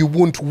 Maybe you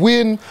won't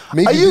win.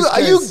 Maybe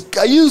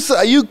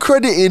Are you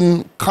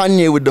crediting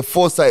Kanye with the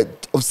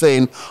foresight of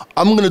saying,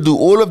 I'm gonna do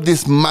all of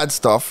this mad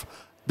stuff,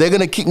 they're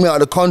gonna kick me out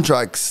of the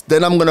contracts,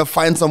 then I'm gonna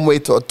find some way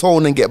to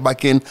atone and get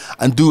back in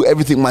and do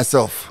everything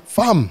myself?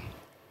 Fam,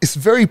 it's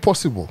very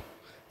possible.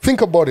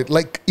 Think about it.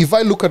 Like if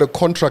I look at a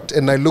contract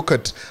and I look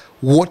at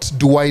what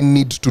do I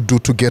need to do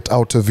to get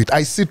out of it,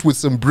 I sit with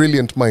some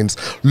brilliant minds.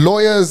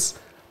 Lawyers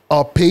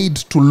are paid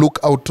to look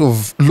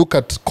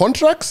at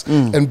contracts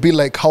and be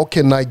like, how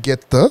can I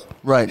get the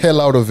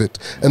hell out of it?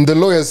 And the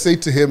lawyers say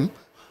to him,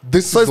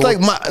 this So is it's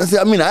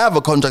like, I have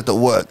a contract at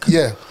work.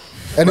 yeah,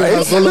 and it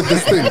has all of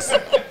these things.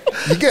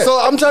 You get So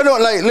I'm trying to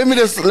like let me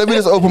just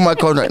open my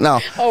contract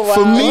now. Oh, wow.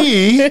 For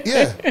me,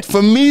 Yeah.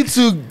 for me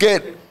to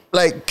get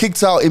like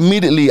kicked out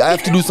immediately, I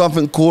have to do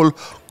something called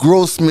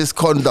gross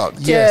misconduct.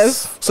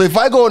 Yes. So if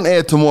I go on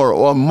air tomorrow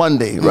or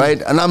Monday, right,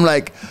 and I'm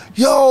like,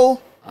 yo,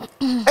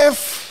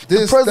 F the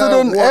This,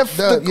 president, that, F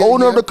what, the that,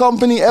 owner yeah, of the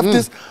company, F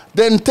this,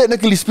 then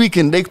technically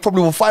speaking, they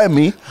probably will fire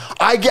me.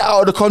 I get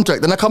out of the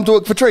contract, then I come to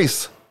work for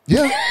Trace.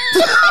 Yeah,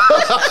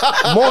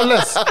 more or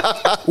less.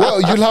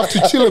 Well, you'll have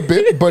to chill a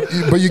bit, but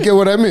you get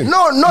what I mean.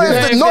 No,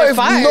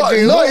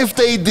 if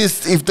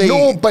they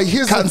No, but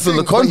here's cancel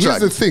the the thing. But here's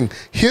contract. the thing.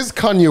 Here's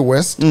Kanye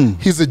West.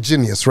 He's a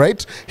genius,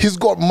 right? He's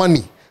got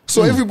money.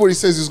 So everybody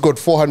says he's got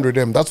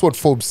 400M. That's what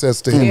Forbes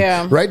says to him,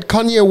 Yeah. right?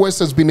 Kanye West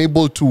has been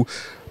able to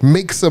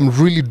make some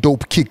really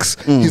dope kicks.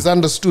 He's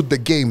understood the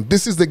game.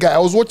 This is the guy. I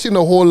was watching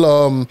a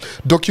whole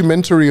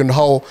documentary on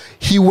how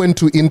he went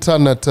to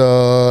intern at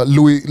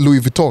Louis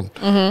Vuitton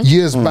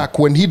years back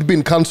when he'd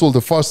been cancelled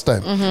the first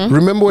time.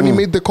 Remember when he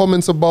made the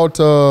comments about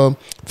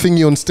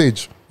thingy on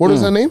stage? What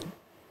was her name?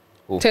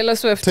 Taylor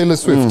Swift. Taylor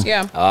Swift.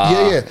 Yeah.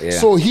 Yeah.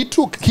 So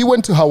he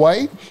went to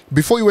Hawaii.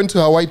 Before he went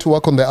to Hawaii to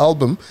work on the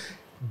album,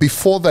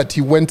 before that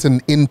he went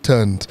and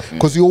interned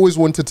because he always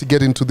wanted to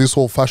get into this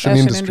whole fashion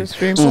industry.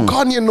 So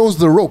Kanye knows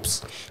the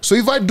ropes. So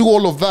if I do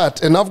all of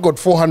that and I've got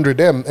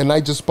 400M and I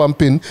just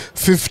pump in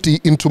 50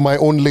 into my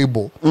own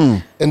label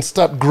and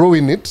start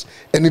growing it,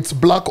 and it's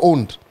black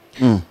owned.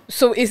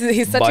 So he's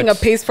setting But- a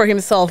pace for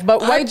himself. But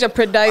why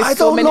jeopardize I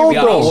so don't many know,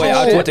 Yeah, bro.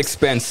 relationships? at what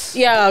expense?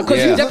 Yeah, because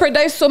you Yeah.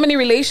 jeopardize so many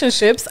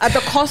relationships at the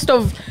cost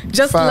of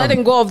just Fam.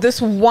 letting go of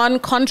this one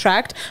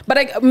contract.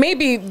 But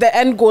maybe the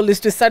end goal is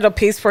to set a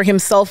pace for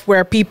himself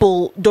where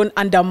people don't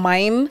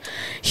undermine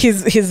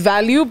his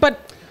value. But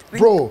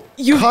Bro,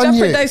 you Kanye,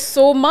 jeopardize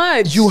so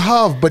much. You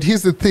have, but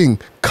here's the thing.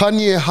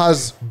 Kanye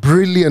has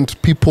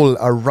brilliant people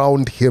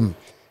around him.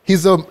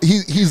 He's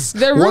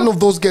The one of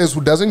those guys who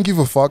doesn't give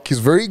a fuck. He's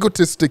very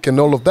egotistic and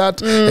all of that,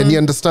 and he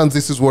understands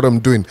this is what I'm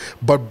doing.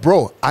 But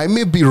bro, I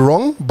may be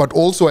wrong, but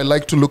also I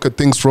like to look at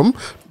things from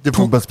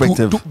Different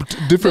perspective.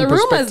 different the rumor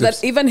is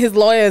perspectives. that even his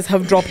lawyers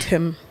have dropped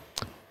him.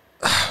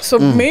 So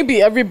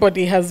maybe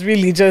everybody has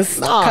really just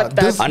cut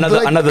that. this-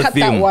 Another cut that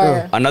theme.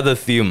 wire. Another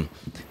theme.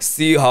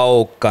 See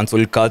how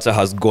cancel culture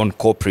has gone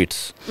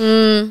corporate.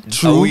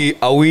 True.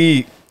 Are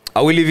we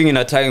living in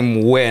a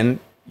time when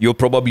you're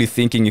probably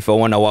thinking, if I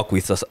want to work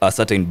with a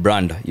certain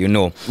brand,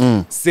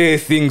 say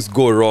things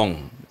go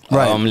wrong,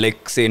 Right.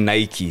 like say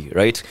Nike,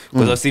 right?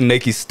 Because I've seen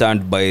Nike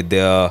stand by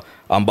their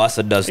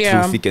ambassadors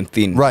Yeah. through thick and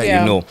thin, Right.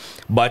 Yeah.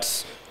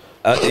 But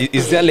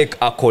is there like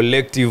a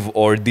collective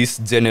or this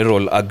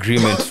general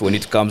agreement when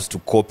it comes to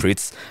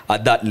corporates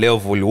at that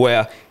level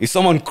where if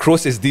someone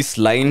crosses this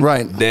line,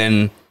 Right.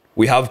 then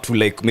we have to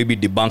like maybe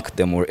debunk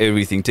them or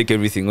everything, take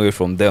everything away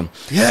from them.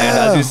 Yeah. And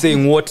as you're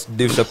saying, what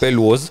Dave Chappelle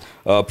was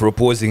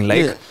proposing,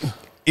 like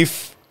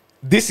if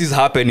this is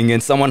happening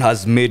and someone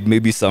has made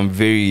maybe some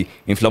very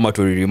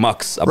inflammatory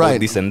remarks about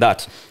this and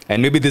that,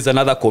 and maybe there's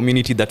another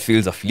community that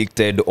feels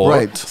afflicted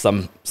or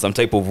some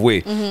type of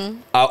way.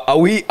 Are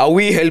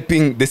we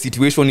helping the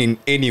situation in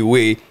any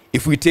way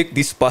if we take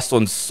this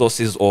person's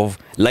sources of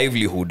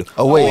livelihood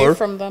away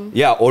from them?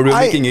 Yeah, or we're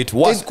making it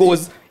worse,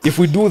 because if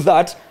we do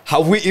that,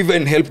 have we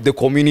even helped the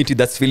community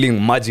that's feeling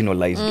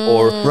marginalized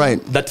or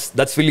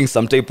that's feeling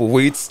some type of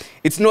way?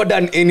 It's not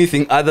done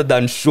anything other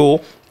than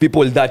show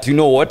people that, you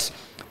know what,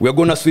 we're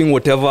gonna swing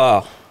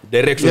whatever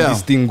direction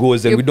this thing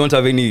goes, and we don't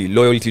have any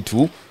loyalty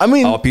to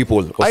our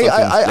people. Or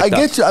I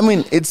get you. I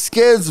mean, it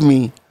scares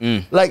me.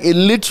 Like, it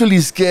literally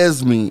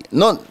scares me.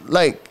 Not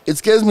like it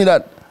scares me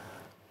that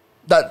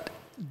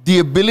the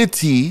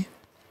ability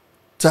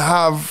to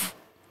have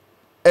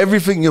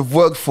everything you've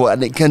worked for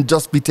and it can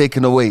just be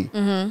taken away.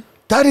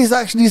 That is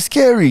actually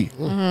scary.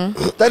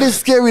 That is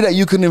scary that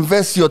you can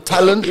invest your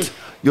talent,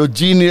 your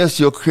genius,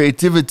 your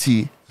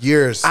creativity,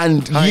 years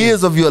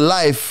of your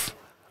life,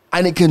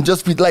 and it can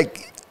just be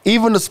like,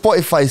 even the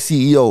Spotify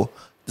CEO.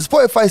 The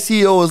Spotify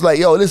CEO was like,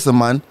 yo, listen,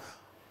 man,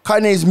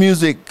 Kanye's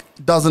music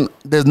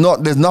there's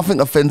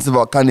nothing offensive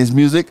about Kanye's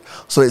music,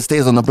 so it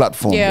stays on the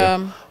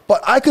platform.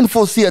 But I can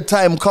foresee a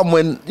time come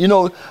when, you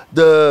know,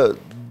 the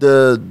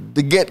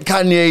get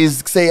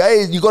Kanye's say,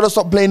 hey, you got to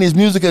stop playing his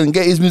music and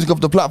get his music off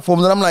the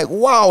platforms. And I'm like,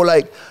 wow,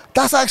 like,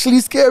 that's actually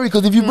scary,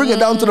 because if you bring it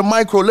down to the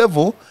micro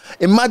level,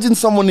 imagine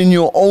someone in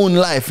your own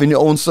life, in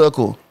your own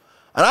circle.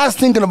 And I was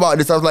thinking about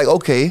this. I was like,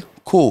 okay,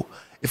 cool.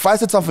 If I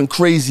said something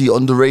crazy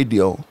on the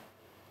radio,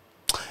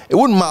 it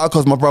wouldn't matter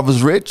because my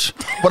brother's rich.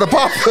 But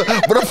apart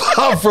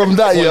from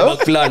that,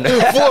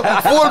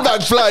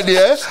 fallback plan,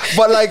 yeah.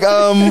 But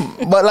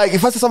like,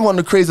 if I said something on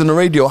the crazy on the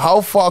radio,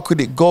 how far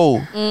could it go,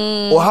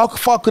 or how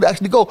far could it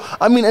actually go?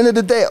 I mean, end of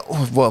the day,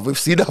 well, we've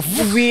seen that.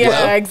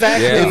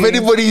 Exactly. Yeah. If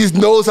anybody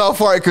knows how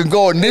far it can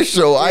go on this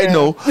show, I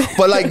know.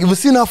 But like, we've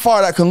seen how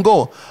far that can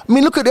go. I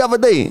mean, look at the other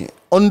day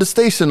on the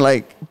station.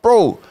 Like,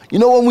 bro, you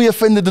know when we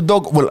offended the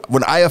dog? Well,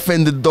 when I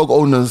offended the dog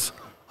owners,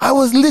 I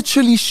was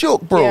literally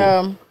shook, bro.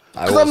 Yeah.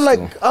 Because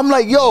I'm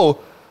like, yo,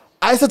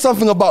 I said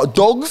something about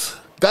dogs.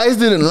 Guys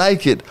didn't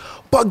like it,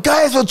 but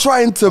guys were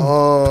trying to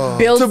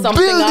build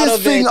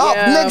this thing up.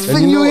 Next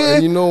thing you hear,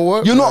 you know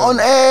what? You're not on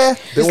air.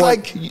 It's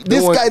like,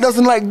 this guy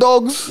doesn't like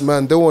dogs.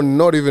 Man, they were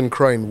not even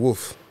crying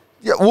wolf.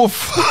 Yeah,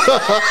 woof.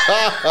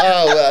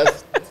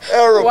 That's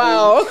terrible.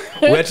 Wow.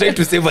 We're trying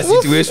to save a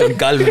situation,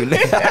 Calvin.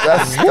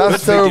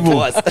 That's terrible.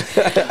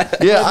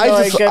 Yeah,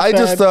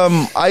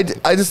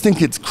 I just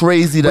think it's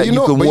crazy that you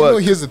can work. You know,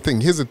 here's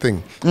the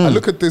thing. I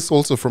look at this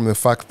also from the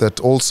fact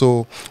that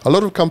also a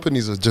lot of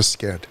companies are just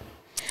scared.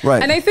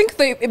 Right. And I think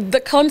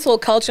the cancel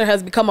culture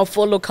has become a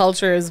follow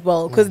culture as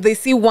well, because they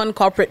see one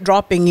corporate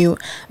dropping you,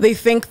 they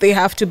think they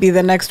have to be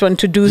the next one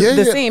to do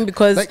the same,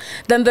 because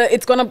then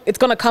it's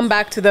gonna come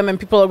back to them, and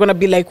people are gonna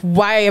be like,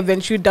 why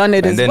haven't you done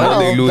it as well?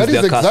 And then they lose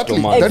their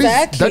customers.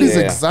 That is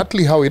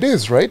exactly how it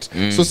is, right?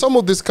 So some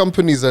of these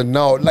companies are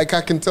now, like,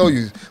 I can tell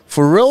you,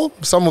 for real,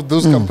 some of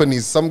those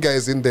companies, some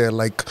guys in there,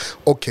 like,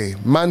 okay,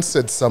 man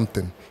said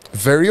something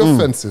very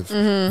offensive,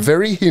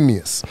 very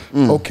heinous.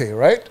 Okay,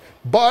 right?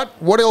 But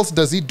what else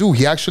does he do?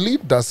 He actually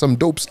does some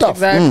dope stuff.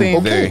 Exactly.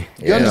 Okay,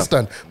 you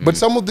understand? But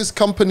some of these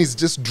companies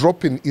just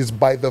dropping is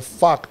by the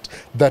fact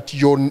that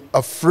you're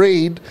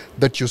afraid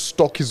that your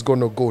stock is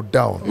going to go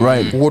down.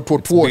 Right. What?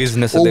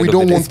 Business, or we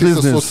don't want this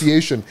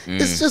association.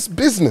 It's just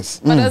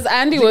business. But as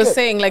Andy was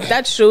saying, like,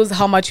 that shows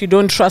how much you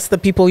don't trust the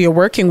people you're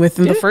working with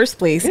in the first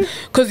place,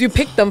 because you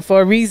picked them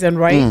for a reason,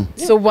 right?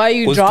 So why are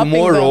you dropping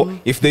tomorrow,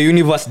 them? if the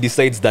universe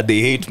decides that they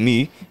hate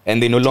me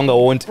and they no longer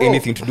want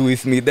anything to do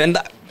with me, then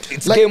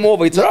it's game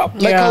over. It's wrap.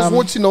 Like, I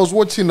was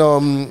watching.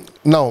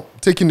 Now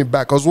taking it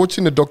back, I was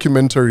watching a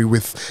documentary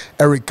with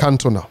Eric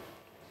Cantona.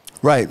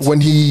 Right. When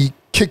he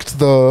kicked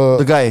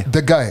the guy,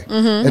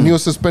 and he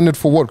was suspended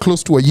for what,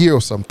 close to a year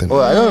or something.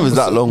 Well, I don't know if it was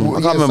that long.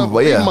 I can't remember,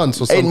 but 8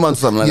 months or something. 8 months,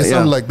 something like that.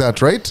 Something like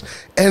that, right?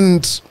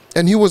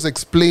 And he was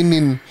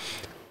explaining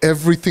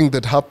everything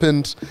that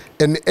happened,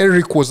 and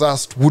Eric was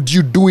asked, would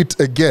you do it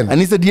again? And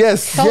he said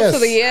yes.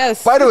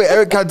 Yes. By the way,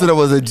 Eric Cantona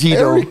was a G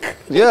though.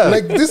 Yeah.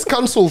 Like, this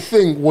cancel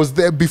thing was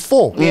there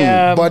before.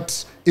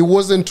 But it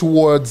wasn't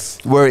towards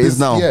where it is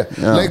now. Yeah.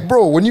 Like,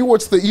 bro, when you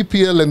watch the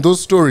EPL and those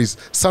stories,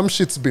 some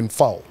shit's been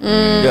foul.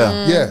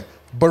 Yeah.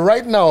 But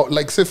right now,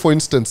 like, say for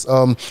instance,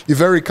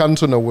 if Eric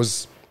Cantona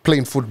was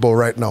playing football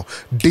right now,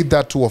 did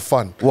that to a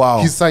fan. Wow.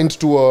 He signed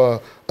to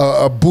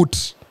a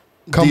boot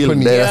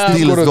company.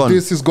 He's got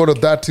this, he's got a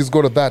that, he's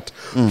got a that.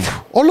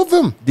 All of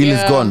them. Deal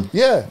is gone.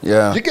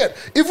 Yeah. You get,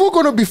 if we're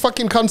going to be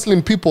fucking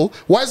cancelling people,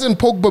 why hasn't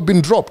Pogba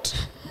been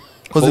dropped?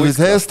 Because of his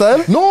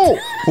hairstyle? No.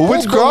 For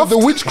witchcraft? The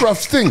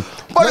witchcraft thing.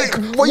 But like,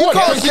 you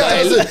can't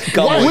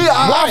cancel. We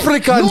are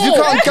Africans. You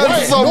can't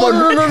cancel someone.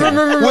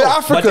 No. We're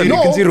African. But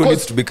Eric Nziro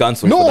needs to be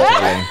cancelled. No.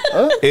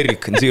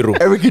 Eric Nziro.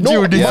 Eric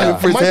Nziro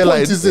needs for his hairline. My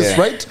point is this,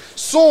 right?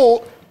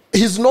 So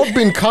he's not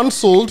been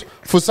cancelled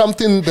for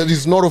something that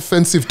is not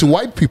offensive to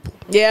white people.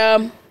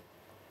 Yeah.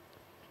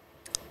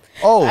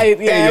 Oh,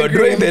 Hey, you're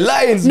drawing the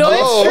lines. No, bro.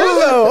 it's true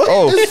though.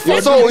 Oh,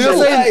 so you're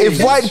saying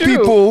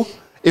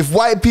if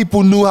white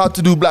people knew how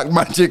to do black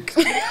magic,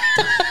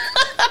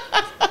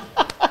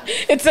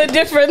 It's a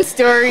different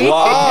story.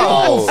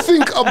 Wow. Oh,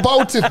 think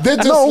about it. They're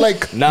just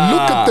look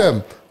at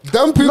them.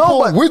 Them people,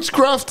 but-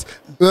 witchcraft,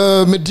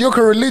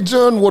 mediocre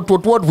religion, what,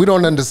 we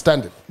don't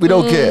understand it. we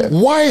don't care.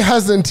 Why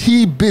hasn't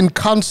he been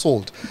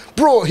cancelled?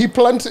 Bro, he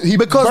buried a chicken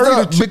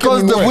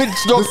Because in the where? witch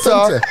The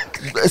doctor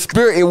center.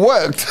 spirit, it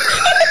worked.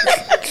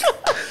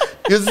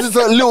 There's just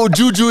a little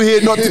juju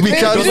here not to be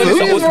It was only cancelled.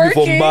 supposed to be for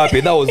working.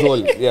 Mbappe. That was all.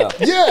 Yeah.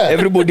 Yeah.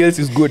 Everybody else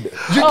is good. You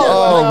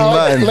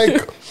get man.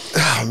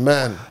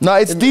 man. No,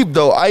 it's deep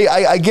though.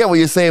 I get what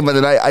you're saying, but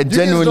then I You guys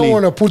genuinely, don't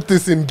want to put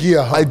this in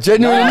gear, huh? I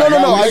genuinely,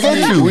 no, I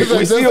get you. We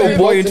see your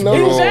point, bro.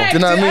 Inject, Do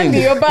you know what I mean? Andy,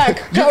 you're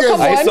back. guys-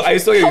 Come on. I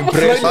saw your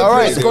impression. All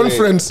right. Press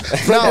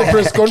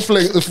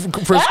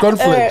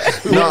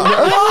conference.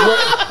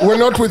 We're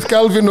not with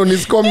Calvin on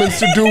his comments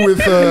to do with.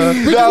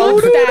 Now,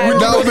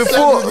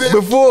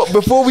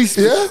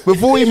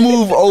 before we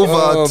move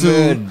over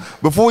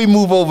before we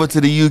move over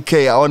to the UK,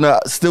 I wanna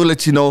still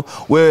let you know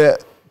we're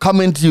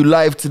coming to you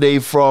live today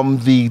from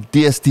the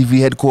DSTV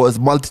headquarters,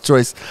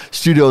 MultiChoice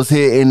Studios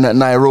here in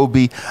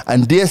Nairobi,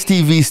 and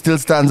DSTV still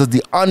stands as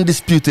the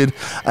undisputed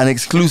and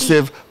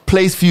exclusive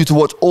place for you to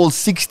watch all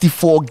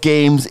 64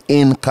 games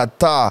in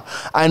Qatar,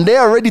 and they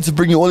are ready to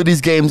bring you all of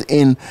these games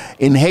in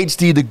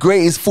HD, the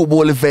greatest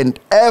football event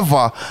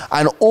ever,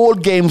 and all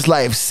games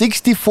live,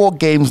 64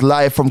 games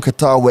live from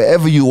Qatar,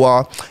 wherever you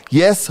are.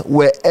 Yes,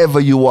 wherever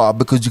you are,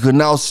 because you can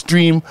now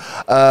stream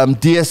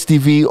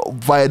DSTV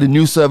via the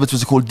new service which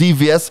is called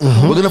DVS.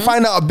 We're going to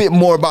find out a bit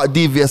more about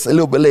DVS a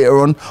little bit later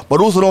on,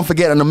 but also don't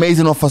forget an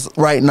amazing offer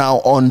right now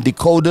on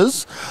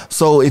decoders.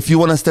 So if you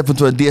want to step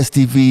into a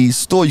DSTV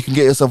store, you can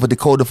get yourself a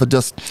decoder for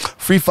just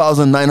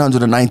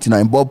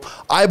 3,999 bob.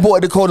 I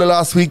bought a decoder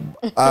last week.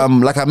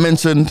 Like I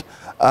mentioned,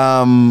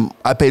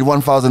 I paid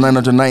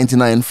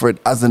 1,999 for it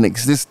as an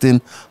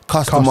existing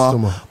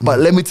customer. But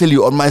let me tell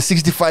you, on my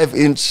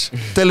 65-inch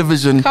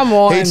television, Come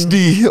on.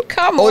 HD,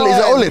 Come OLED,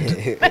 on. is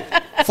it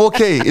OLED?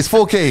 4K. It's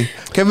 4K.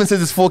 Kevin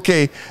says it's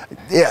 4K.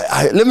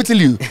 Yeah, let me tell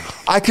you,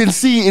 I can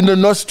see in the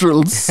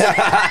nostrils of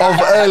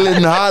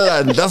Erling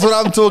Haaland. That's what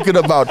I'm talking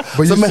about.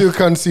 But So you still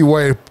can't see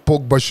why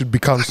Pogba should be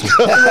cancelled.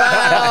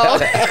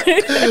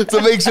 So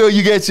make sure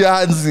you get your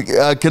hands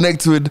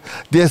connected with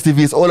DSTV.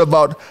 It's all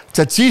about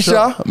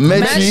Chachisha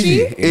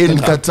Mechi in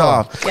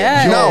Qatar.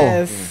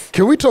 Yes.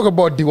 Can we talk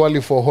about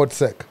Diwali for a hot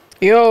sec?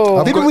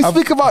 Yo. Didn't we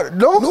speak about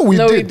No, we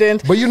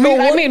didn't. But you know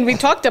what? I mean, we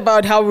talked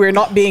about how we're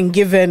not being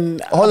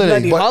given a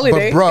bloody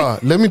holiday. But bruh,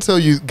 let me tell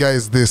you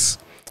guys this.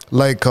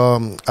 Like, I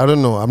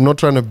don't know. I'm not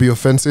trying to be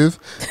offensive,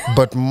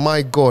 but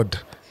my God,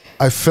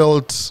 I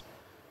felt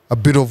a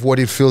bit of what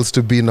it feels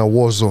to be in a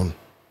war zone.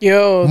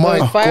 Yo, My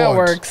the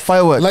God.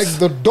 fireworks. Like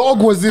the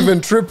dog was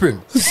even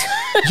tripping.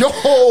 Yo.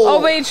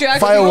 Oh, wait, you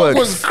actually Fireworks.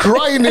 Was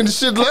crying and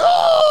shit like,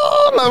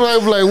 oh,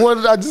 I'm like, what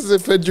did I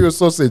just fed you a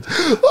sausage?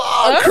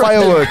 Oh,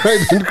 Fireworks.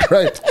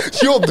 Cried.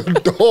 Yo, the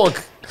dog.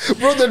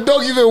 Bro, the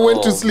dog even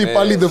went to sleep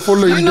early the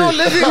following day. know,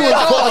 living with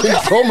Fucking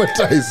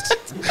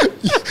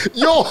traumatized.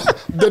 Yo,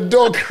 the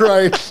dog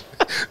cried.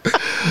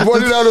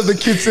 Brought it out of the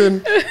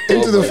kitchen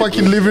into the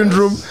fucking living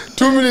room.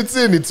 2 minutes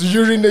in, it's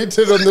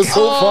urinated on the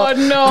sofa. Oh,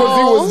 no. Because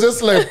he was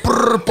just like,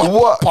 brr,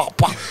 pop, pop,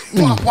 pop,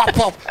 pop,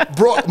 pop, pop.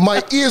 Bro,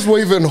 my ears were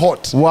even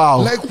hot. Wow.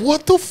 Like,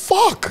 what the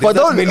fuck? But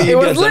That many It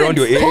was Indians lit. around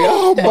your area.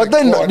 Oh my But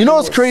then, God, you know it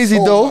what's was crazy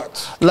so though?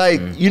 much.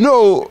 Like, you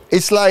know,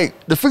 it's like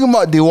the thing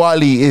about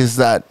Diwali is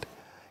that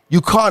you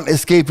can't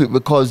escape it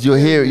because you're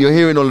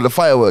hearing all of the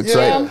fireworks,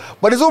 Yeah. right?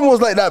 But it's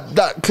almost like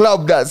that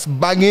club that's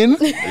banging,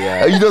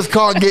 and you just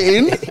can't get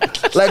in,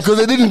 like because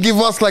they didn't give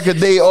us like a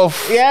day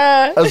off,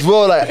 Yeah. as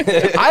well. Like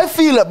I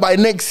feel that by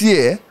next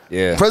year,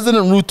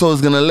 President Ruto is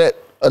gonna let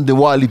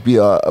Diwali be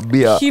a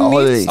He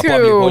holiday. needs A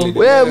public to. holiday.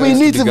 Yeah, we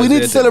need to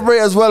Gazetted. celebrate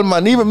as well,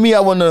 man. Even me, I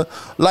want to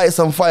light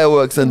some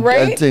fireworks and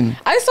Right? thing.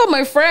 I saw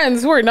my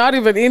friends who were not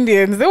even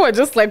Indians. They were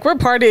just like, we're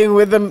partying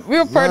with them. We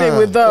were partying Man,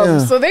 with them.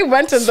 yeah. So they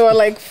went and they were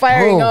like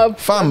firing Bro, up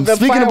fam, the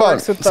speaking about-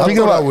 fireworks with them.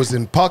 speaking I thought about- I was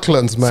in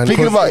Parklands, man.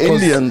 Speaking about 'cause-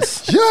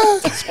 Indians, Yeah.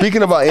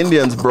 speaking about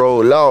Indians,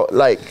 bro,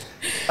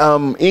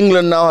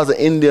 England now has an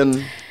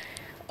Indian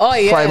Oh,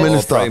 yeah. Prime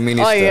Minister. Prime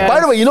Minister. Oh, yeah. By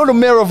the way, you know the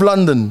Mayor of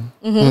London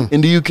in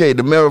the UK,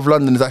 the Mayor of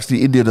London is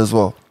actually Indian as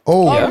well.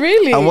 Oh, Oh,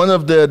 really? And one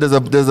of there's a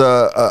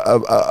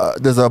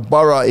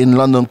borough in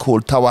London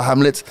called Tower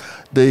Hamlets.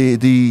 The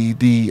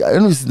I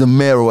don't know if it's the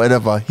mayor or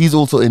whatever. He's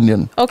also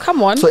Indian. Oh,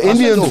 come on. So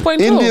Indians Let are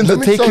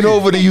me taking tell you.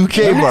 over the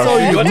UK, bro.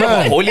 You want to have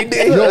a Man.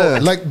 holiday? Yo,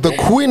 like the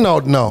Queen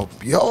out now.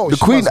 Yo, The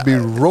she Queen- must be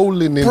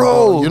rolling in,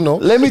 Bro, you know.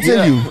 let me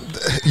tell you.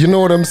 You know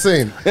what I'm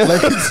saying?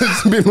 Like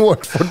it's been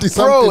what 40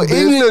 something Bro, days?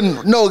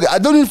 England. No, I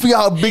don't even forget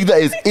how big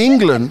that is.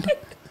 England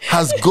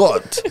has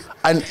got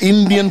an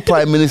Indian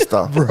Prime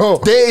Minister. Bro.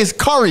 There is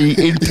curry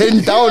in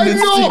 10 Downing I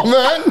know, Street.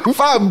 man.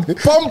 Fam,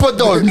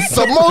 pompadons,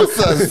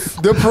 samosas,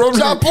 The problem.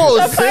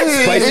 chapos,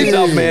 Spice it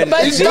up, man.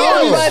 But It's yeah,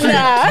 Downing but Street.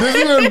 nah. There's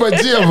even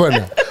bajia,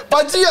 man.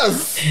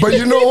 Bajias. But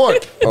you know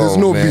what? There's Oh,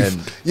 no man.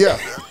 beef. Yeah.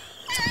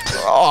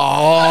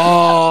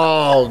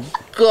 Oh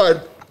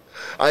God.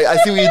 I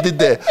see what you did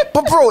there,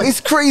 but bro, it's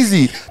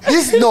crazy.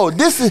 This is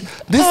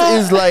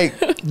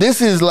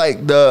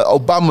like the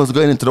Obamas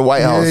going into the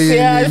White House.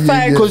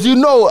 Because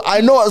I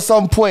know at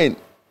some point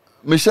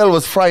Michelle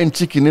was frying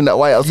chicken in that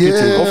White House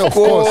kitchen. Of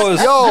course.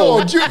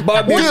 Yo,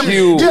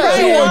 barbecue.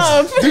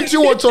 Didn't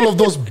you watch all of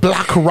those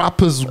black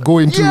rappers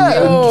going to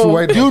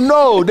White House? You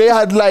know, they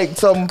had like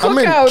some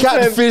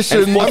catfish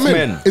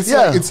and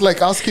it's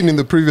like asking in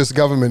the previous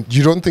government,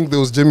 you don't think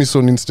there was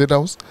Jameson in State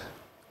House?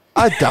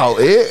 I doubt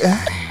it.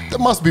 There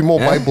must be more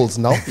Bibles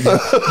now. It's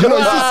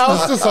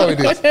just how it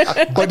is.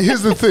 But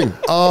here's the thing.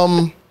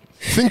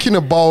 Thinking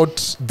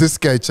about this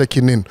guy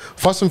checking in.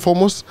 First and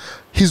foremost,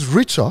 he's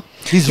richer.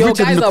 He's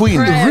richer than the Queen.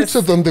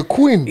 Richer than the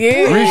Queen.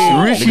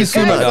 Yeah. Rishi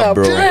Sunak,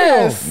 bro.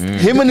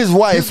 Him and his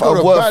wife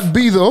are worth.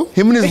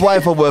 Him and his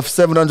wife are worth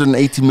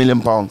 780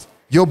 million pounds.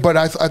 Yo, but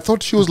I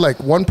thought she was like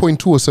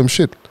 1.2 or some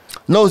shit.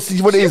 No,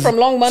 see what it is. From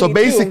Long Money so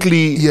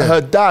basically, her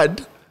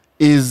dad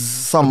is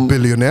some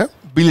billionaire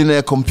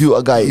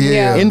computer guy,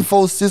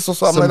 Infosys or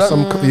something like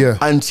that.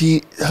 And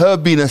her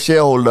being a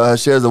shareholder, her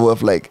shares are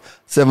worth like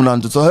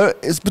 700. So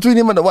it's between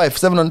him and the wife,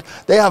 700.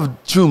 They have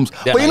shrooms.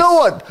 But you know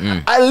what?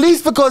 At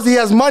least because he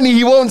has money,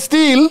 he won't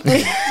steal.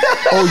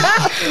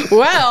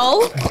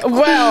 Well.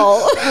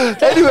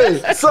 Anyway,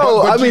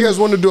 so but you guys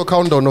want to do a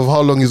countdown of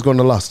how long he's going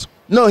to last?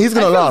 No, he's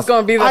going to last. He's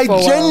gonna be there for a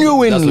while.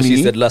 Genuinely. That's what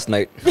she said last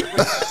night.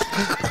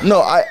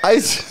 No,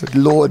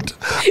 Lord.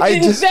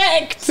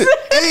 Inject.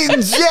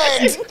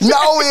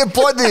 Now we're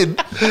putting.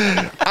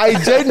 I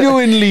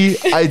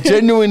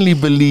genuinely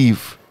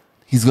believe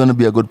he's going to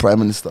be a good prime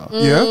minister.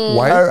 Yeah?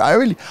 Why? I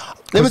really.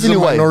 Let me tell you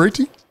why.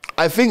 Minority?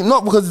 I think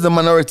not because he's a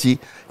minority.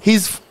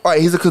 He's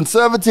a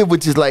conservative,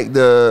 which is like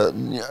the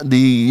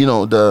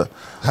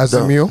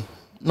Hazimio?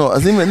 No,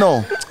 Hazimio,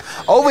 no.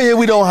 Over here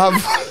we don't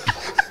have.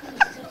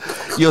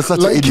 You're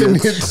such an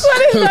idiot.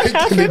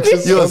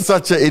 You're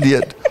such an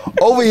idiot.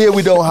 Over here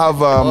we don't have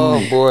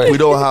we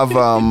don't have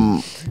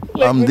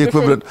the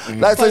equivalent.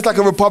 So it's like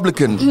a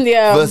Republican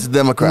versus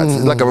Democrats.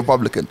 It's like a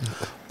Republican.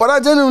 But I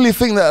genuinely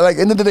think that, like,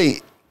 end of the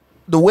day,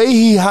 the way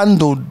he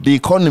handled the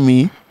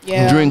economy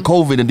during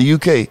COVID in the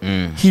UK,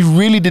 he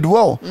really did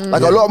well.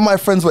 Like, a lot of my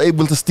friends were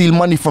able to steal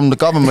money from the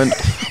government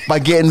by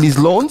getting these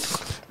loans.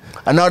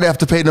 And now they have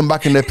to pay them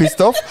back and they're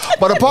pissed off.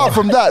 But apart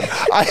from that,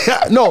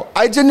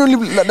 I genuinely,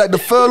 like the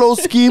furlough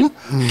scheme,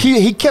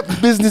 he kept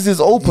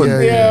businesses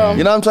open. You know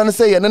what I'm trying to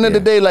say? At the end of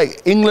the day,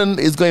 like, England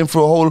is going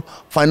through a whole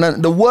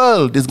the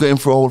world is going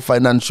through a whole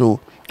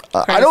financial.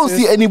 I don't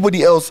see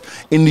anybody else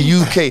in the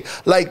UK.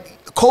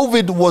 Like,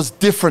 COVID was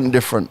different.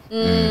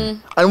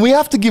 And we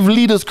have to give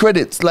leaders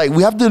credits. Like,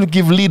 we have to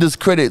give leaders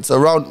credits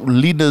around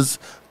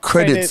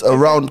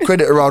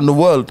credit around the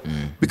world.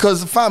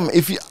 Because, fam,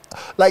 if you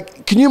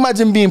like, can you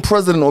imagine being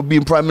president or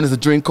being prime minister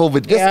during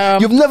COVID?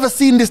 You've never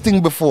seen this thing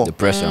before. The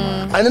pressure,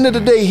 man. At the end of the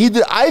day,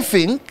 I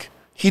think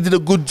he did a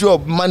good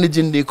job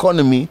managing the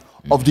economy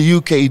of the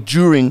UK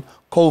during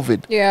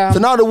COVID. So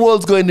now the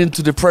world's going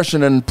into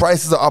depression and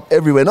prices are up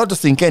everywhere, not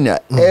just in Kenya,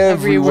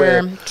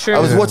 everywhere. True. I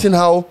was watching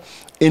how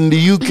in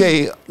the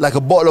UK, like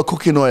a bottle of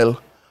cooking oil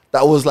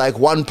that was like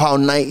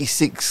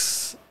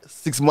 £1.96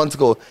 6 months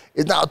ago,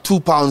 it's now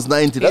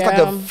 £2.90. That's like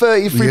a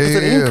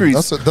 33%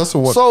 increase. That's a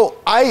what? So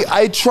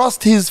I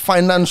trust his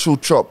financial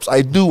chops.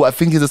 I do. I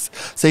think he's a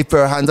safe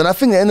pair of hands. And I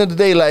think at the end of the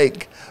day,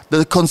 like,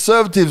 the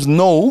Conservatives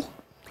know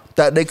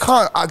that they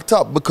can't act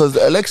up because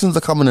the elections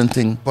are coming and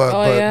thing.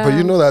 But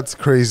you know that's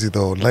crazy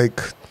though.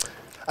 Like,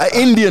 an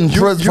Indian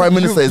prime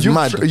minister is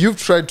mad. You've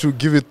tried to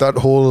give it that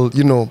whole,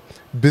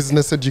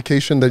 business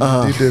education that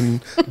you did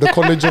in the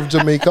College of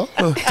Jamaica.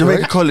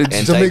 Jamaica College.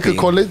 Jamaica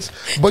College.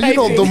 But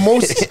the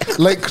most,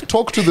 like,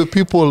 talk to the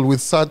people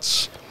with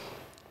such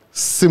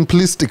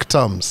simplistic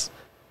terms.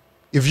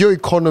 If your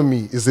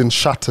economy is in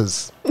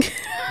shatters,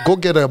 go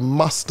get a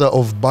master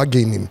of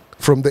bargaining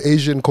from the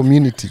Asian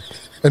community.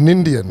 An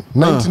Indian,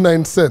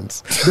 99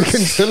 cents. They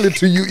can sell it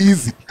to you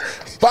easy.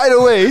 By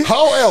the way,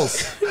 how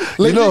else?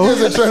 Like, you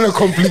guys are trying to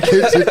complicate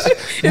it.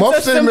 It's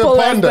as simple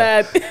as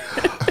that.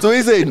 So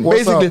he's saying,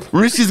 basically,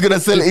 Rishi's going to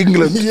sell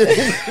England.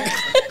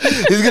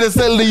 He's going to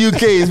sell the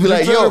UK. He's be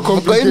like, yo,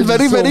 I'm going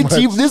very, very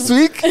cheap this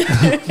week.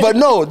 But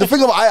no, the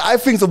thing I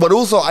think so. But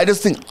also, I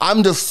just think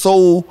I'm just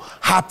so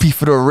happy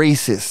for the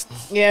racists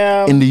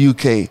in the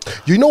UK.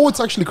 You know what's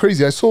actually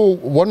crazy? I saw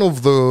one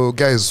of the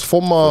guys,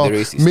 former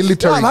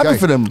military guy. I'm happy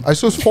for them. I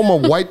saw his former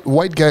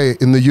white guy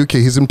in the UK.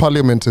 He's in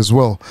parliament as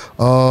well.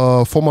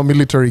 Former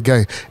military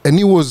guy. And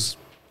he was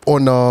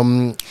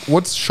on,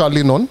 what's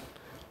Charlene on?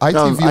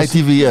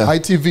 ITV,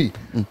 ITV.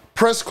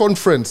 Press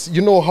conference.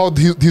 You know how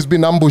he's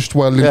been ambushed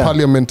while in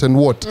parliament and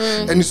what?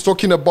 And he's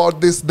talking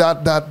about this,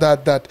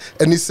 that.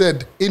 And he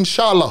said,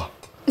 Inshallah.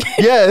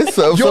 Yes.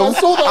 Yo, I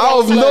saw that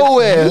out of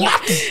nowhere.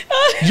 What?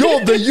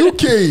 Yo, the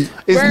UK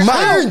is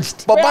mad.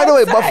 But by the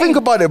way, think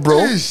about it,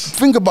 bro.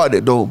 Think about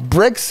it, though.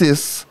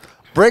 Brexit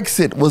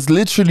was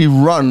literally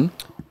run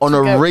on a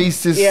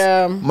racist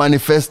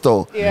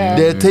manifesto.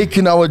 They're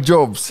taking our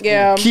jobs.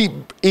 Keep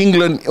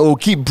England or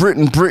keep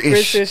Britain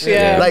British.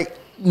 Like,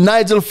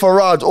 Nigel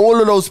Farage, all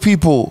of those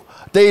people,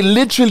 they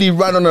literally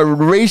ran on a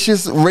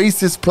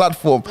racist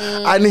platform.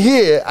 And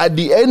here, at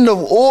the end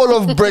of all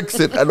of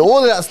Brexit and all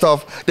of that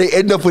stuff, they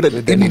end up with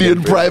an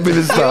Indian Prime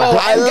Minister.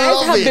 I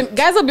love it.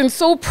 Guys have been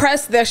so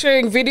pressed. They're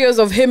sharing videos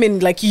of him in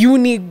like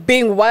uni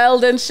being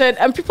wild and shit.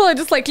 And people are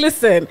just like,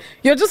 listen,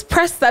 you're just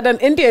pressed that an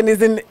Indian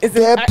is in.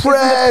 They're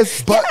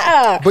pressed.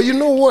 But you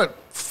know what?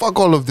 Fuck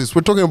all of this.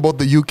 We're talking about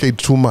the UK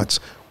too much.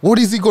 What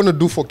is he going to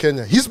do for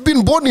Kenya? He's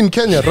been born in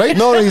Kenya, right?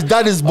 No, his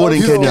dad is born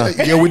in Kenya.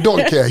 Yeah, we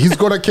don't care. He's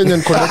got a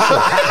Kenyan connection.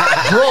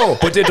 Bro,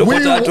 potato.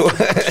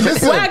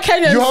 Listen, why are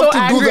Kenyans you have so to do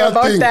angry that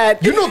about thing.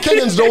 that? You know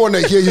Kenyans don't want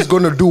to hear he's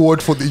going to do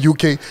what for the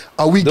UK.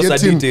 Are we Those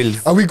getting... are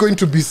details. Are we going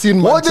to be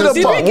seen Manchester?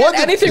 Did we get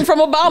anything from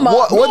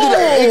Obama?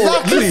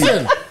 Exactly.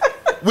 Listen.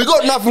 We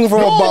got nothing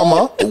from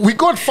Obama. We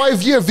got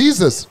 5-year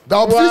visas.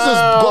 Our visas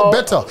got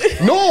better.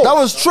 No. That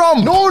was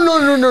Trump.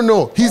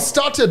 No. He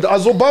started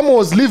as Obama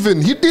was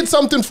leaving. He did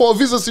something for a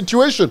visa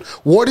situation.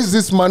 What is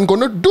this man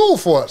going to do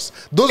for us?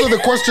 Those are the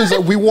questions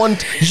that we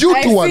want you to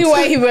answer.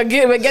 I see why we're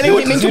getting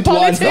him into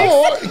politics.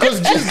 No, because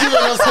G's giving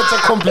us such a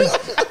compliment.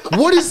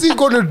 What is he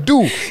going to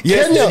do?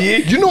 Yes,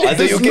 Kenya, you know,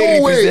 there's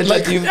no way.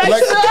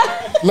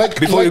 Like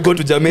before you go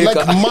to Jamaica.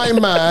 Like my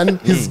man,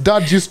 his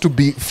dad used to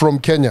be from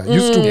Kenya.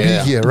 Used to be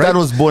here, right? Dad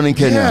was born in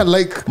Kenya. Yeah,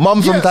 like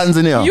mom from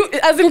Tanzania.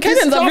 As in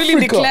Kenyans have really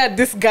declared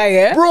this guy,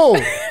 eh? Bro,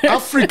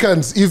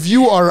 Africans, if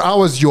you are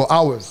ours, you're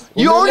ours.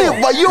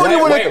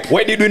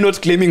 Why did we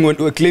not claim him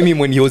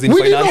when he was in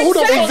we finance? Didn't know who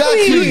the fuck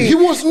he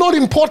was not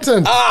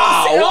important.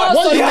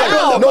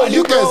 What?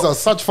 You guys are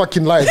such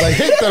fucking liars. I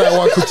hate that I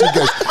work with you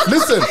guys.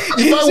 Listen,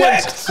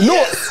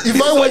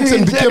 if I went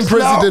and became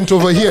president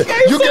over here,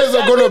 you guys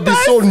are gonna be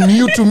so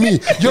new to me.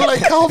 You're like,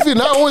 Calvin,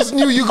 I always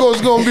knew you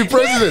guys gonna be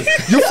president.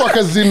 You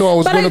fuckers didn't know I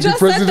was gonna be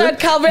president. Said that,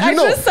 Calvin. I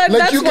just said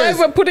that's why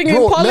we're putting in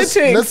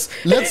politics.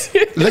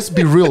 Let's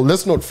be real.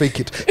 Let's not fake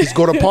it. He's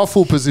got a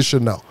powerful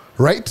position now,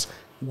 right?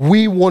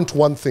 We want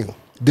one thing.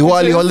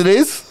 Diwali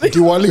holidays?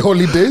 Diwali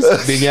holidays.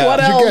 What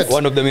else?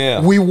 One of them, yeah.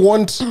 We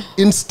want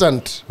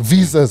instant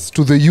visas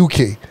to the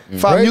UK.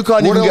 Fam, right? you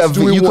can't even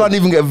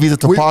get a visa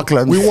to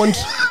Parklands. We want...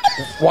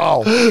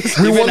 Wow.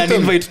 We want an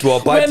invite to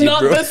our party, we're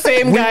not the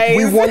same, guys.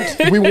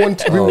 We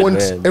want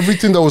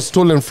everything that was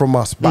stolen from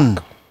us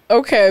back.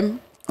 Okay.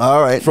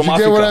 All right. From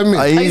Africa. Get what I mean?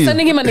 Are you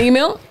sending him an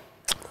email?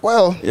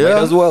 Well,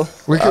 yeah, as well.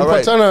 We can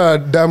put on a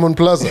Diamond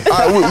Plaza.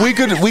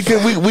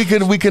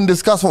 We can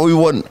discuss what we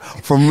want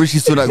from Rishi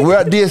Sunak. We're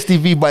at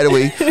DSTV, by the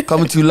way,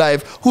 coming to you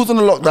live. Who's on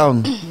the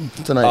lockdown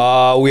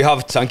tonight? We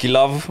have Chunky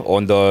Love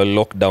on the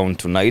lockdown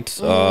tonight.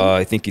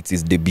 I think it's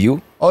his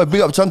debut. Oh,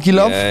 big up Chunky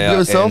Love. Yeah,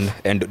 yourself.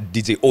 And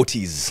DJ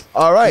Otis.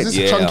 All right. Is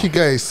this a chunky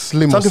guy?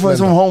 Slim. Chunky from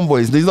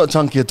Homeboys. He's not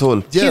chunky at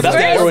all. Yeah, that's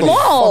the irony.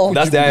 Small.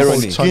 That's the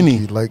irony.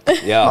 Skinny.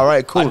 Yeah. All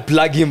right, cool. I'd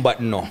plug him,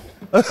 but no.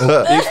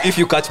 if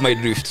you catch my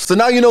drift. So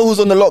now you know who's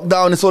on the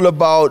lockdown. It's all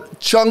about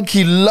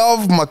Chunky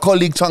Love, my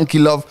colleague Chunky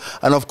Love,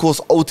 and of course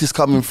Otis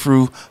coming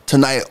through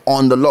tonight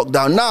on the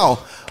lockdown. Now,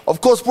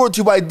 of course, brought to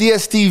you by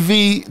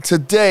DSTV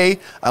today.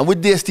 And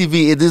with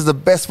DSTV, it is the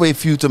best way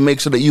for you to make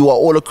sure that you are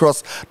all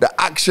across the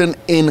action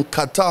in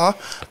Qatar.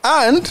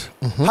 And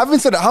having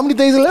said that, how many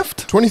days are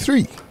left?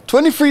 23.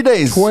 23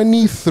 days.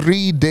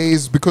 23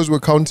 days because we're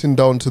counting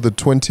down to the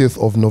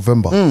 20th of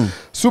November.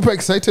 Super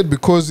excited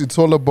because it's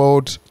all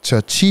about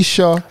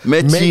Chachisha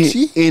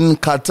Mechi in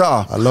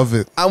Qatar. I love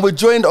it. And we're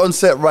joined on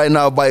set right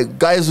now by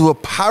guys who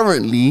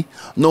apparently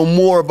know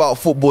more about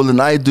football than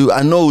I do.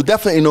 I know,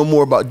 definitely know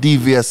more about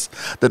DVS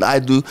than I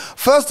do.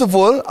 First of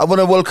all, I want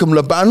to welcome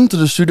Laban to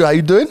the studio. How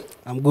you doing?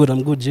 I'm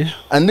good, Jay.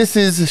 And this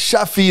is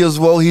Shafi as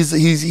well.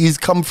 He's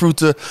come through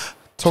to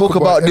talk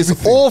about this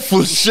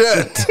awful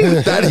shirt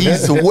that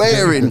he's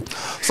wearing.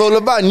 So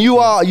Laban,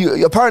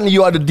 apparently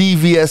you are the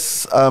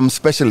DVS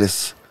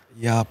specialist.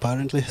 Yeah,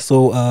 apparently.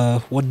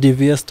 So what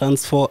DVS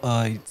stands for,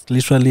 it's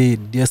literally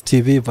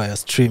DSTV via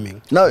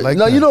streaming. Now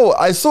you know,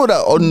 I saw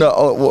that on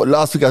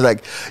last week. I was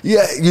like,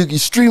 yeah, you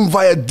stream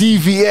via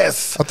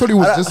DVS. I thought it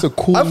was just a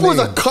cool I thought it was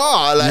a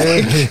car,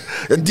 like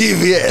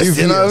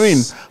DVS, you know what I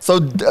mean?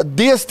 So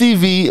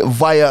DSTV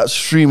via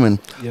streaming.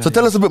 So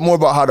tell us a bit more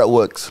about how that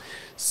works.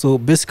 So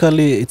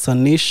basically, it's a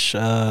niche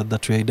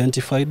that we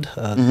identified.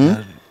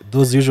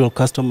 Those usual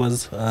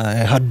customers, I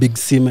had Big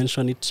C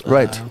mention it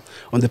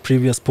on the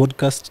previous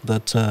podcast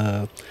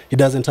that he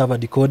doesn't have a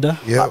decoder.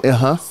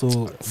 Yeah.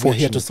 So we're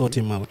here to sort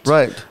him out.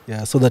 Right.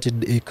 Yeah, so that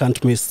he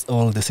can't miss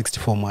all the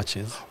 64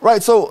 matches.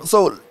 Right. So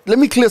let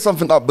me clear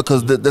something up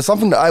because there's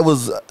something that I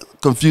was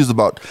confused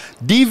about.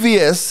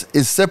 DVS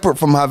is separate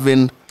from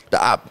having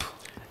the app.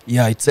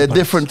 Yeah, it's a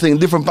different thing,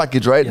 different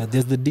package, right? Yeah,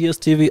 there's the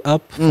DSTV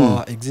app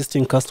for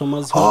existing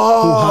customers who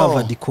have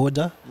a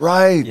decoder.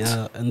 Right.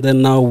 Yeah, and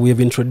then now we've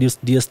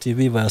introduced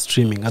DSTV via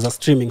streaming as a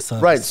streaming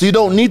service. Right, so you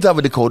don't need to have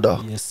a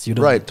decoder. Yes, you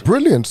don't. Right.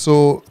 Brilliant.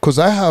 So, because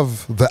I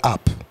have the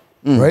app,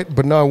 right?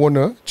 But now I want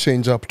to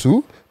change up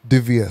to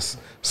DVS.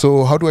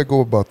 So how do I go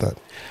about that?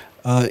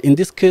 In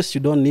this case,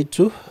 you don't need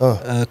to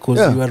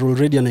because you are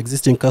already an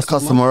existing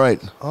customer.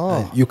 Right.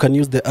 You can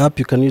use the app,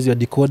 you can use your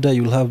decoder,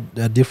 you'll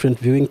have different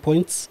viewing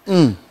points.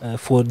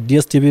 For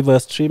DSTV via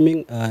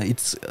streaming,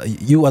 it's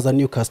you as a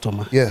new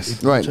customer.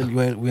 Yes. Right.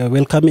 We are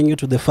welcoming you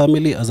to the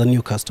family as a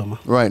new customer.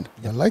 Right.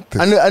 I like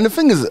this. And the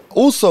thing is,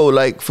 also,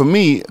 like, for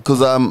me,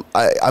 because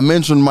I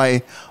mentioned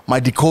my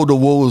decoder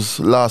woes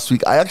last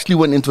week. I actually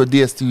went into a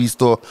DSTV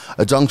store,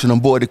 a Junction,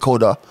 and bought a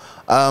decoder.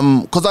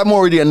 Because I'm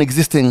already an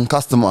existing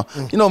customer.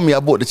 You know me, I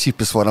bought the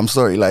cheapest one. I'm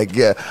sorry. Like,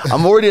 yeah,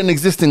 I'm already an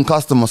existing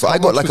customer. So I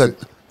got like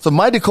so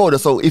my decoder.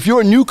 So if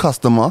you're a new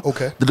customer,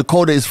 the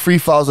decoder is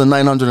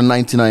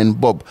 3,999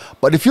 bob.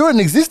 But if you're an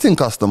existing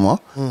customer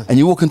and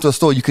you walk into a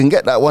store, you can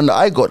get that one that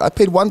I got. I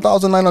paid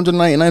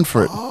 1,999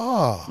 for it.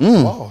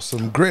 Wow,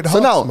 some great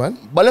hearts, now, man.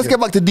 But let's get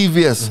back to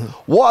DVS.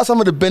 What are some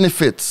of the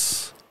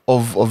benefits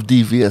of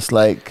DVS?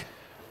 Like,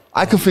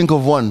 I can think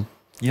of one.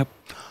 Yep.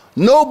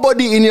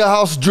 Nobody in your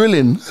house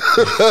drilling.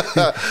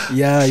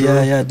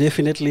 Yeah,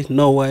 definitely.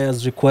 No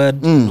wires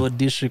required, no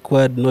dish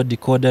required, no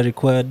decoder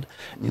required.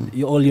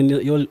 All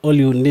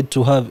you need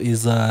to have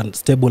is a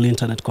stable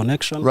internet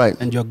connection, right?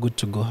 And you're good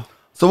to go.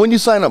 So when you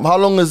sign up, how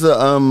long is the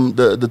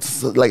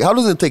like? How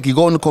does it take? You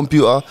go on the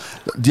computer.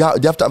 Do you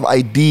have to have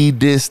ID?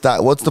 This,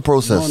 that. What's the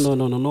process?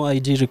 No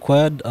ID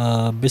required.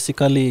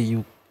 Basically,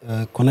 you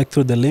connect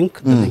through the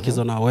link. The link is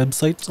on our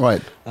website.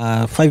 Right.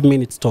 5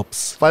 minutes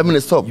tops. 5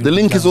 minutes top. The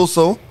link is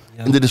also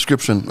in the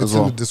description as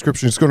well. In the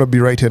description. It's going to be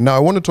right here. Now, I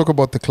want to talk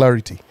about the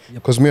clarity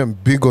because me, I'm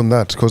big on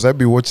that because I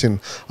be watching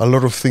a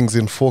lot of things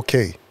in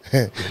 4K.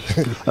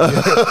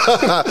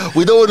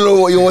 We don't know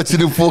what you're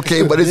watching in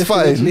 4K, but it's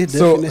fine.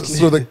 Definitely.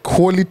 So the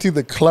quality,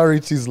 the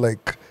clarity is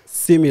like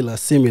similar.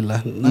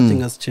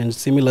 Nothing has changed.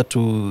 Similar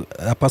to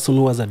a person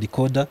who has a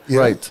decoder.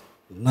 Right.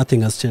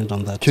 Nothing has changed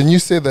on that. Can you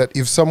say that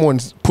if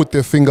someone's put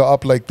their finger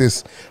up like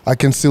this, I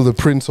can see the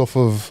prints off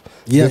of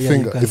their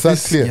finger? Is that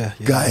clear?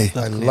 Guy,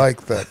 I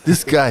like that.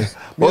 This guy.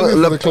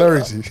 Well, the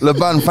clarity.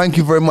 Laban, thank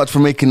you very much for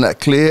making that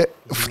clear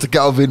to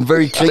Calvin.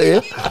 Very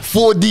clear.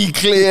 4D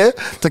clear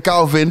to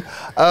Calvin.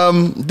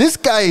 This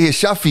guy here,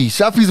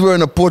 Shafi's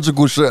wearing a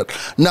Portugal shirt.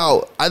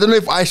 Now, I don't know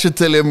if I should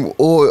tell him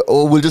or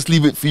we'll just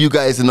leave it for you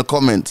guys in the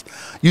comments.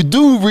 You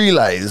do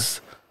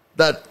realize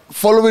that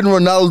following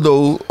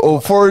Ronaldo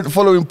or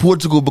following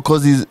Portugal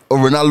because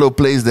Ronaldo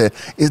plays there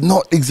is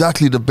not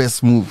exactly the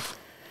best move.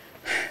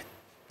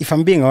 If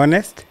I'm being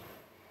honest,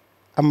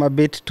 I'm a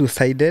bit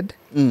two-sided.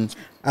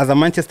 As a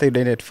Manchester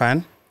United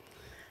fan,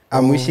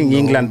 I'm wishing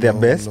England their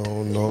best.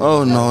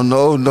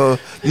 No.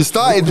 You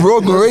started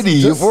wrong already.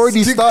 You've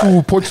already started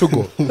to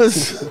Portugal.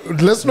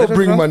 Let's not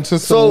bring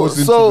Manchester into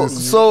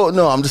this. So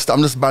no, I'm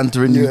just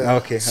bantering you.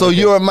 Okay. So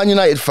you're a Man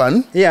United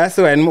fan? Yeah.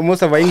 So and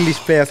most of our English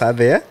players are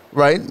there.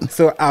 Right.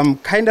 So I'm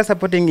kind of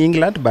supporting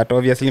England, but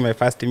obviously my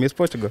first team is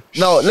Portugal.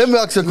 Now let me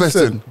ask you a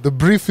question. The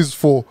brief is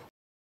for.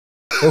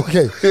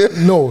 Okay.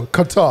 No,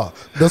 Qatar.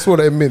 That's what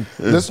I mean.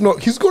 Let's not.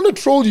 He's gonna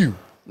troll you.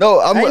 No,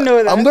 I'm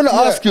going to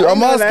ask you.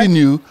 I'm asking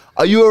you,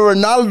 are you a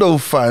Ronaldo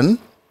fan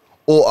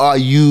or are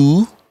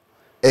you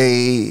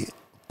a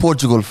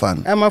Portugal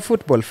fan? I'm a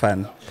football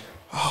fan.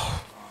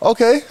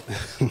 Okay.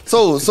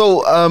 So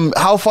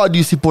how far do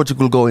you see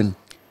Portugal going?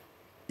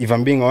 If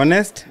I'm being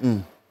honest,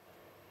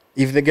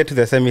 if they get to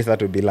the semis,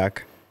 that would be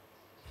luck.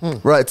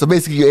 Right. So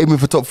basically, you're aiming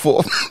for top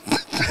 4.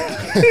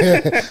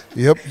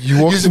 Yep.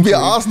 You should be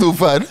an Arsenal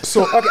fan.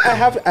 So I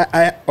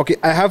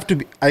have to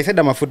be. I said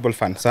I'm a football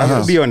fan, so I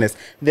have to be honest.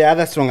 There are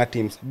other stronger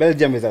teams.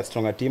 Belgium is a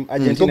stronger team.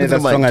 Argentina is a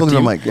stronger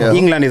team.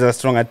 England is a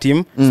stronger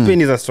team.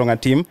 Spain is a stronger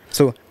team.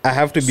 So I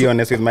have to be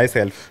honest with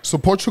myself. So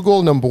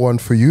Portugal number 1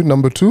 for you.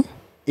 Number 2,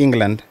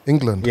 England.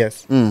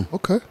 Yes.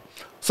 Okay.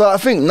 So I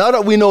think now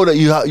that we know that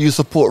you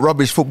support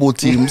rubbish football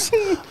teams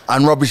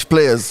and rubbish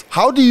players,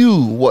 how do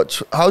you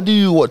watch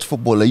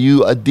football? Are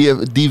you a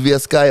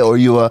DVS guy or are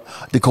you a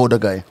decoder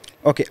guy?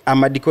 Okay,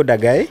 I'm a decoder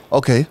guy.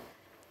 Okay.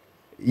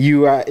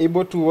 You are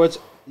able to watch.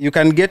 You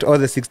can get all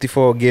the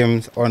 64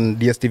 games on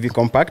DSTV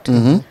Compact.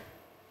 On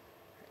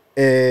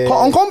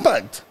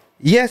Compact?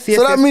 Yes.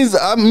 So that means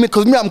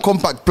because I'm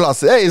Compact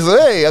Plus. I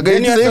got to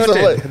say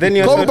something. Then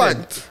you're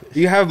Compact. Sorted.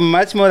 You have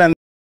much more than.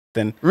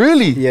 Then.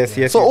 Really? Yes.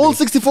 So all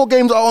 64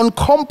 games are on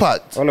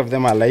Compact? All of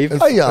them are live.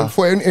 And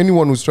for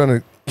anyone who's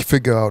trying to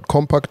figure out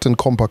Compact and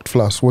Compact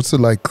Plus, what's it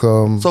like?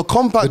 So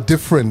Compact, the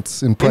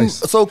difference in price.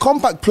 So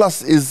Compact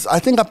Plus is, I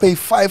think I pay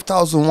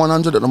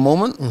 5,100 at the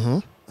moment.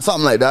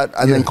 Something like that.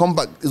 And then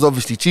Compact is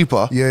obviously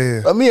cheaper.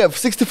 Yeah. But me, I have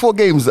 64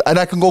 games and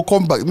I can go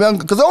Compact.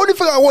 Because the only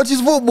thing I watch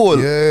is football.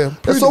 Yeah.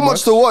 There's so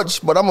much to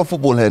watch, but I'm a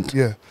football head.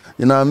 Yeah.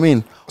 You know what I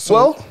mean?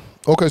 So,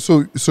 okay,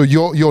 so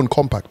you're on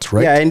Compact,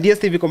 right? Yeah, and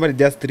DSTV Compact is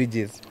just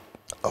 3Gs.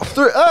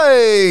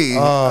 Hey!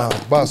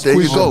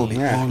 There you go.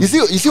 Yeah. You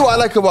see what I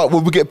like about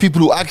when we get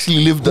people who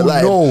actually live the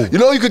life. You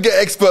know, you could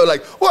get expert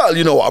like, well,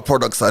 you know what our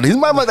products are. His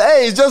mama,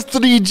 hey, it's just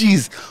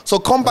 3Gs. So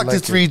Compact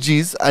is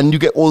 3Gs and you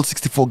get all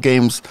 64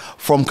 games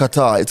from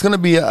Qatar. It's going to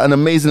be an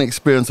amazing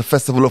experience, a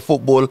festival of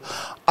football.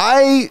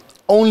 I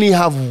only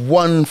have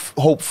one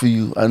hope for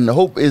you, and the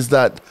hope is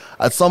that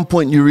at some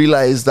point you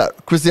realize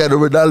that Cristiano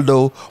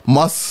Ronaldo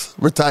must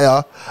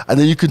retire, and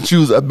then you can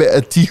choose a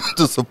better team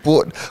to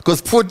support,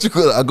 because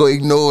Portugal are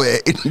going nowhere.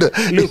 Look,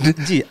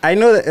 I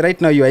know that right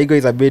now your ego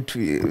is a bit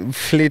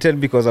inflated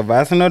because of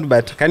Arsenal,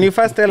 but can you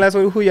first tell us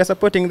who you're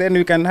supporting, then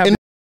we can have...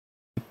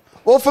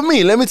 Well, for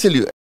me, let me tell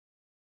you,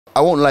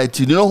 I won't lie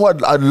to you. You know who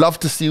I'd love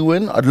to see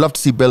win? I'd love to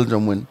see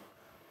Belgium win.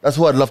 That's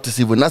who I'd love to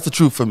see win. That's the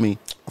truth for me.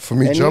 For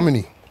me,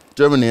 Germany.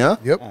 Germany, huh?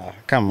 Yep.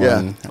 Come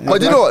on.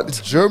 But you know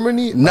what?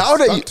 Germany. Now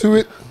that you to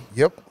it.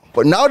 Yep.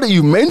 But now that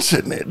you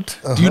mention it,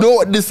 do you know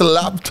what this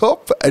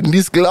laptop and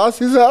these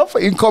glasses have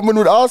in common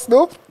with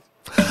Arsenal?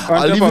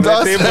 I'll leave it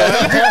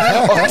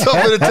on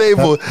top of the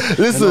table.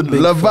 Listen,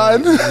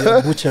 Laban.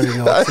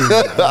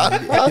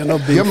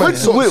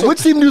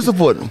 Which team do you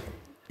support?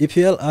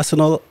 EPL,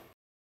 Arsenal,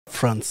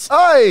 France.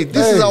 Hey,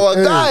 this is our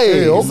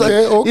guy.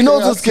 Okay, he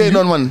knows what's going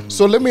on, man.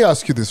 So let me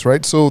ask you this,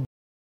 right? So,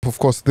 of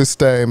course, this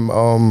time,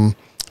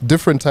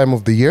 different time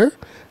of the year.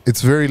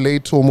 It's very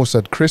late, almost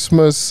at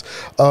Christmas.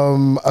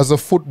 As a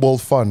football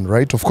fan,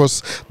 right? Of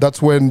course, that's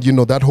when, you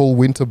know, that whole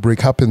winter break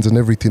happens and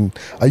everything.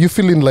 Are you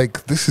feeling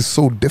like this is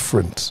so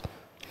different?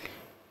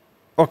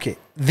 Okay.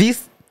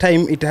 This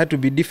time it had to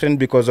be different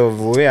because of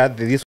where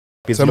this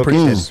is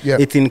located. Yeah.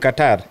 It's in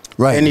Qatar.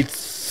 Right. And it's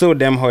so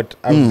damn hot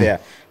out there.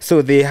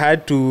 So they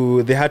had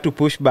to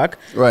push back.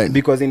 Right.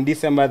 Because in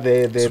December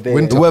the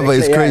weather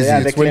is crazy.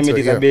 Yeah, the climate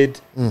is a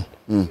bit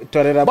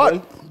tolerable.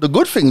 But the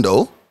good thing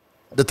though,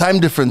 the time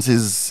difference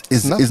is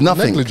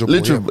nothing. Negligible,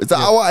 literally, yeah. it's an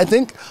hour, I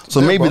think.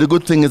 So maybe the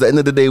good thing is at the end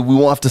of the day we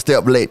won't have to stay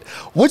up late.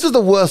 Which is the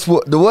worst?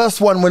 The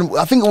worst one when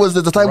I think it was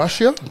at the time.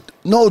 Russia?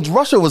 No,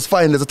 Russia was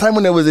fine. There's a time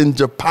when it was in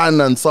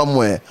Japan and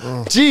somewhere.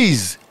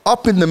 Jeez,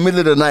 up in the middle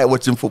of the night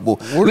watching football.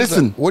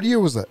 Listen, what year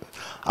was that?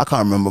 I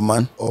can't remember,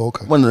 man. Oh,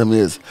 okay. One of them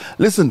years.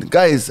 Listen,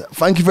 guys,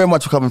 thank you very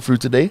much for coming through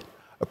today.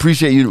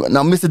 Appreciate you.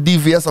 Now, Mr.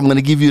 DVS, I'm going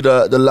to give you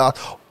the last.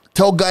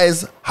 Tell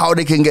guys how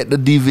they can get the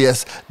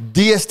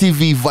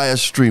DSTV via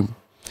stream.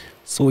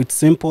 So it's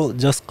simple.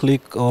 Just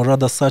click or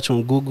rather search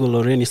on Google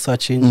or any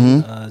search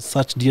engine.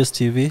 Search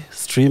DSTV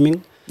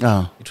streaming.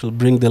 It will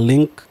bring the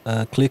link.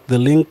 Click the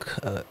link.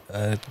 Go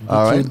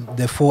through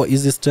the 4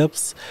 easy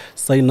steps.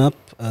 Sign up.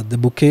 The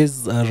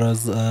bouquets are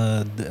as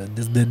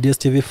the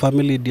DSTV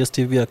family,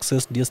 DSTV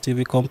Access,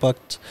 DSTV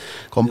Compact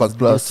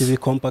Plus, DSTV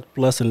Compact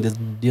Plus, and the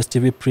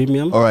DSTV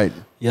Premium. All right.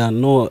 Yeah,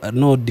 no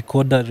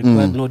decoder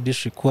required, no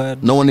dish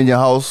required. No one in your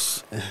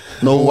house,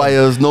 no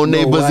wires, no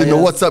neighbors in the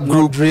WhatsApp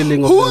group.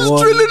 Drilling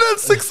Who's drilling at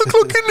 6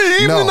 o'clock in the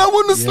evening? I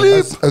want to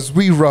sleep. As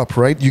we wrap,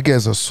 right? You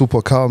guys are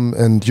super calm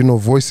and, you know,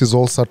 voices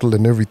all subtle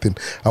and everything.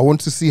 I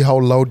want to see how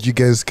loud you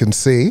guys can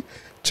say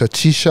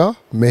Chachisha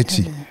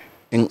Mechi.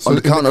 On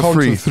the count of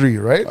 3,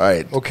 right? All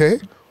right. Okay.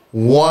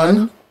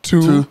 1,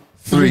 2,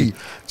 3.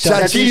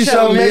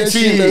 Chachisha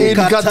Mechi in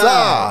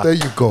Qatar. There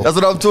you go. That's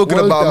what I'm talking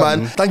about,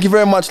 man. Thank you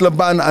very much,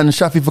 Laban and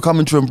Shafi, for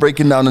coming through and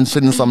breaking down and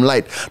shedding some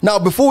light. Now,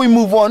 before we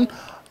move on,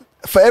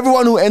 for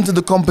everyone who entered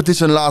the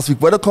competition last week,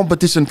 we're the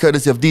competition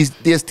courtesy of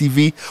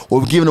DSTV,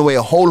 we're giving away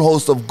a whole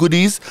host of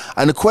goodies.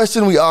 And the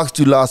question we asked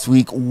you last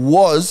week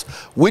was,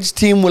 which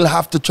team will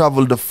have to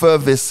travel the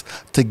furthest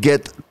to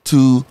get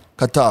to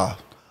Qatar?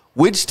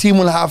 Which team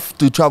will have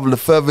to travel the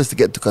furthest to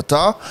get to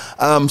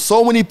Qatar?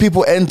 So many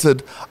people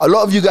entered. A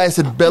lot of you guys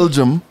said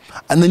Belgium,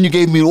 and then you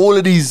gave me all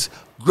of these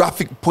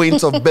graphic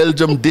points of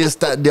Belgium, this,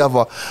 that, the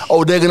other.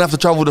 Oh, they're going to have to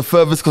travel the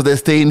furthest because they're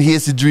staying here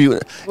to dream.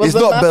 It's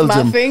not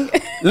Belgium.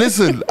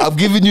 Listen, I've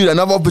given you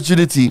another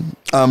opportunity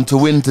to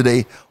win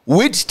today.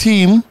 Which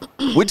team,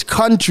 which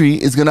country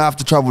is going to have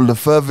to travel the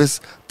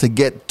furthest to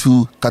get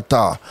to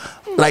Qatar?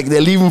 Like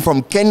they're leaving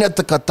from Kenya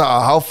to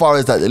Qatar. How far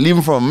is that? They're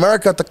leaving from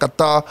America to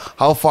Qatar.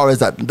 How far is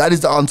that? That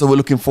is the answer we're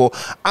looking for.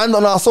 And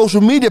on our social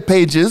media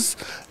pages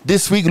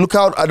this week, look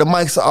out at the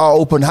Mics Are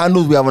Open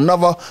handles. We have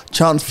another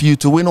chance for you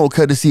to win, all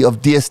courtesy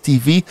of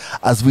DSTV,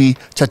 as we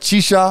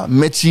Chachisha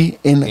Mechi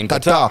in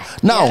Qatar.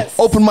 Now,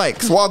 open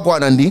mics.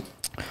 Wagwan, Andy.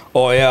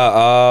 Oh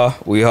yeah,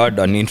 we had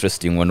an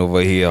interesting one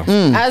over here.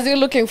 As you're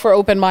looking for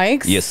open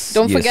mics,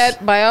 don't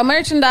forget, buy our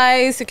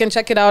merchandise. You can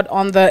check it out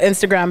on the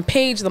Instagram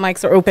page, the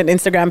Mics Are Open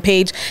Instagram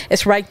page.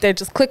 It's right there.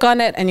 Just click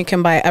on it and you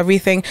can buy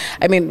everything.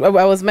 I mean, I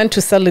was meant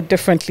to sell it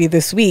differently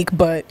this week,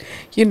 but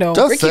you know,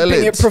 we're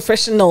keeping it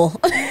professional.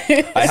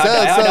 I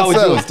heard how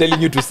Joe was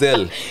telling you to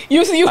sell.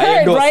 You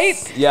heard,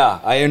 right? Yeah,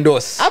 I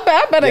endorse. I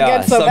better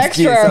get some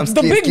extra,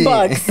 the big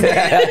bucks.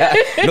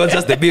 Not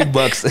just the big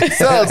bucks.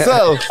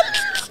 Sell.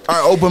 All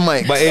right, open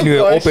mics. But anyway,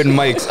 open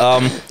mics.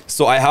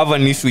 So I have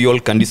an issue you all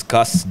can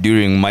discuss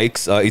during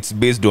mics. It's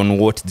based on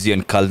what G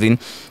and Calvin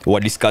were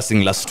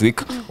discussing last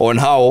week on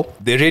how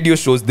the radio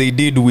shows they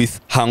did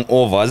with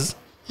hangovers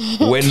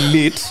when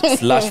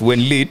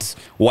lit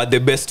were the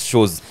best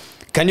shows.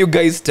 Can you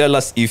guys tell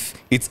us if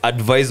it's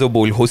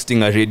advisable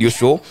hosting a radio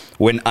show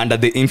when under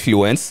the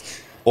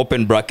influence?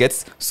 open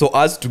brackets, so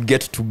as to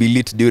get to be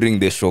lit during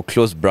the show,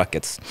 close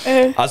brackets,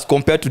 as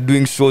compared to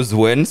doing shows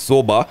when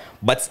sober,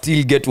 but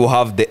still get to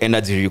have the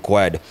energy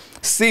required.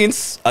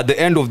 Since at the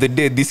end of the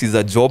day, this is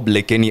a job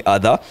like any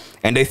other,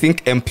 and I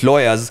think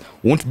employers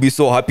won't be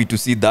so happy to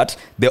see that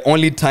the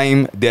only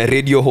time their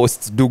radio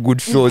hosts do good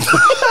shows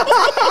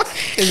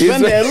is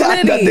when they're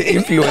under the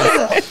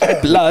influence.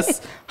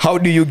 Plus, how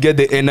do you get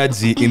the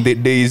energy in the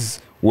days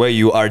where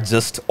you are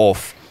just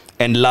off?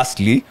 And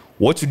lastly,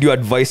 what should you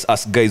advise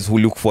us guys who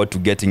look forward to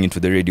getting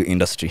into the radio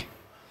industry?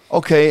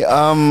 Okay,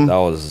 that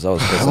was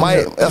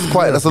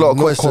that's a lot of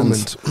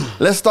questions.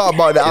 Let's start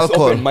about the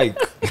alcohol.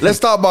 Let's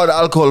start about the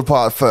alcohol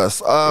part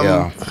first.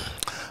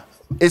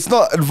 It's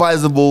not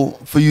advisable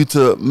for you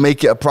to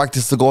make it a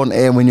practice to go on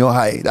air when you're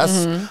high.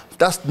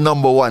 That's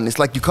number one. It's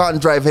like you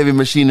can't drive heavy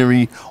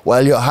machinery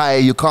while you're high.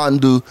 You can't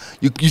do.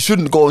 You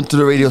shouldn't go into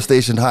the radio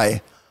station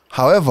high.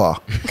 However,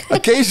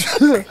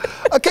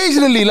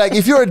 occasionally, like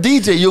if you're a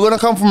DJ, you're gonna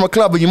come from a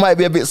club and you might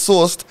be a bit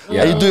sauced,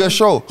 and you do your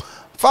show.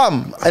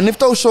 Fam, and if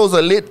those shows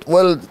are lit,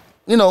 well,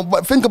 you know,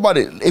 but think about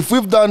it. If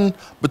we've done,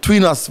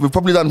 between us, we've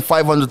probably done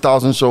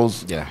 500,000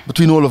 shows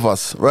between all of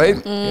us, right?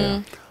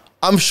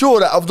 I'm sure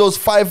that of those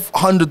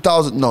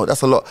 500,000, no,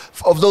 that's a lot.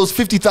 Of those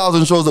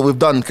 50,000 shows that we've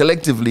done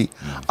collectively,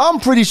 I'm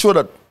pretty sure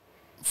that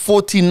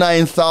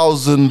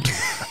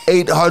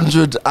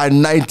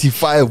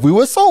 49,895 we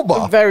were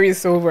sober. Very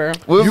sober.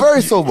 We were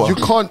very sober. You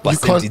can't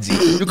base your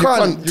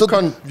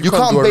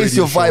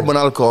vibe on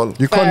alcohol.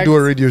 You can't do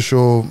a radio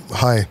show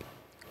high.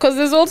 Because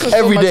there's also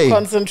so much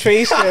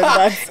concentration.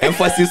 That's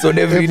emphasis on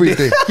every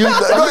day.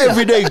 Not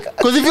every day.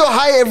 Because if you're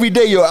high every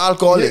day, you're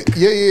alcoholic.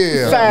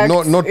 Yeah. Facts.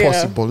 Not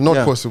possible.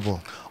 Not possible.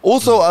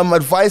 Also,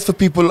 advice for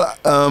people.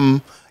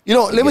 You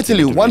know, let me tell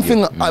you one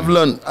thing I've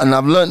learned, and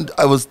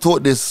I was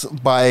taught this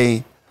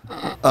by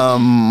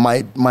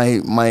my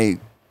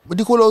what do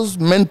you call those,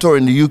 mentor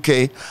in the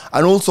UK,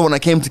 and also when I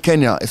came to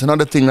Kenya. It's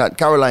another thing that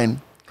Caroline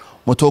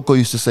Motoko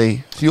used to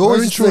say. She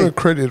always used to say,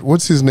 credit.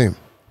 What's his name?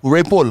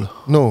 Ray Paul.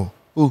 No.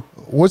 Who?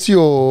 What's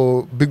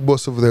your big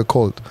boss over there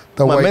called?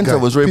 That my mentor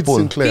was Ray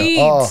Paul. Pete.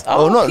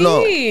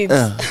 No.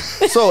 Yeah.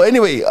 So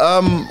anyway,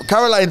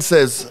 Caroline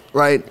says,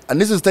 right, and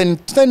this is 10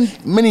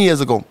 many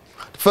years ago.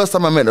 The first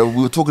time I met her,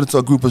 we were talking to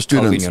a group of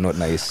students. Calvin, you're not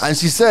nice. And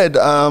she said,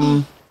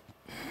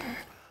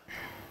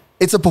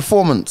 it's a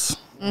performance.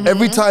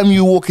 Every time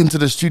you walk into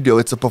the studio,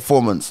 it's a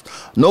performance.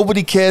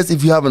 Nobody cares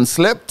if you haven't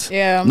slept.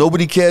 Yeah.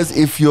 Nobody cares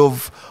if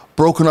you've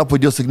broken up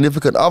with your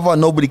significant other.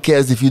 Nobody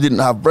cares if you didn't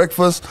have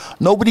breakfast.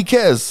 Nobody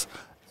cares.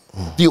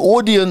 The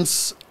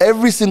audience,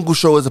 every single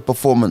show is a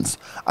performance.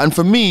 And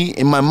for me,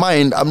 in my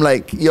mind, I'm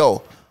like,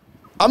 yo,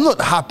 I'm not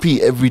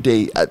happy every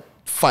day at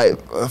 5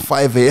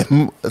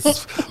 a.m.,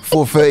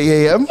 4:30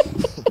 a.m.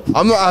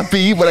 I'm not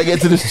happy when I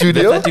get to the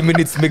studio. The 30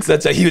 minutes makes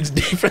such a huge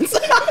difference.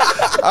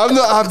 I'm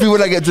not happy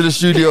when I get to the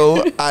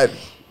studio at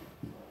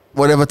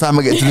whatever time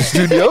I get to the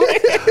studio.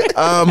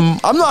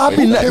 I'm not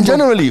happy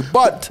generally,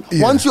 but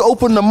once you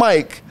open the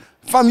mic,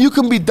 fam, you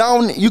can be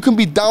down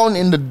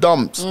in the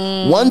dumps.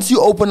 Once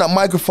you open that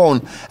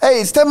microphone,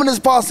 hey, it's 10 minutes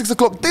past 6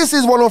 o'clock. This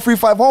is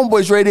 103.5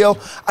 Homeboys Radio,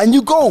 and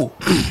you go.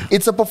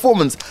 It's a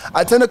performance.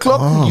 At 10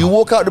 o'clock, you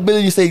walk out the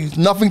building, you say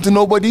nothing to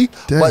nobody.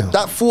 Damn. But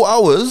that 4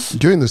 hours,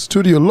 you're in the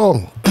studio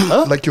long.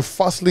 Like your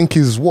first link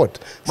is what?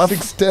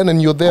 6:10,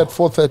 and you're there at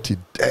 4:30.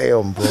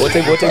 Damn, bro. What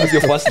time is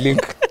your first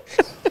link?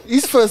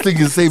 His first link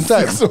is the same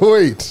time.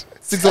 6:08.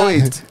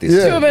 6:08.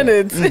 2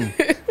 minutes.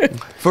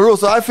 For real,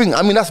 so I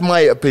mean, that's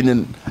my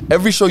opinion.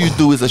 Every show you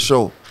do is a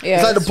show. Yeah,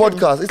 it's like the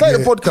podcast. It's like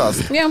the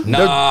podcast. Yeah.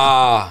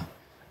 Nah.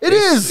 It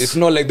is. It's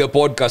not like the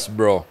podcast,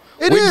 bro.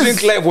 We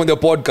drink live on the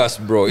podcast,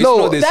 bro. It's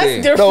not the that's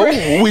same. Different.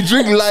 No, we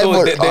drink live so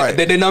on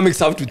the dynamics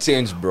have to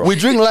change, bro. We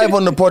drink live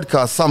on the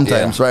podcast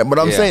sometimes, right? But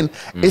I'm saying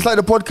it's like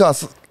the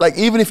podcast. Like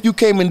even if you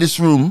came in this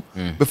room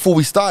before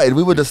we started,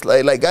 we were just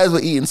like guys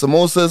were eating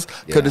samosas,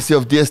 courtesy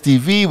of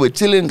DSTV. We're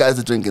chilling. Guys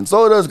are drinking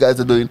sodas. Guys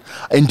are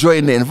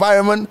enjoying the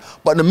environment.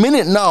 But the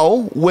minute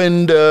now,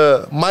 when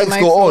the mics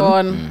go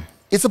on,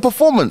 it's a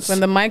performance. When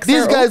the mics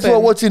These guys who are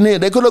watching here,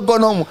 they could have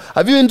gone home.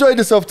 Have you enjoyed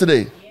yourself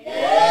today?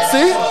 Yeah.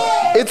 See?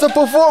 It's a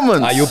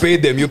performance. You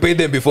paid them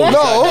before.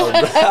 No.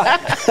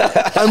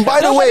 And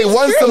by the way,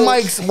 once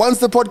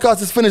the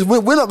podcast is finished,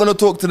 we're not going to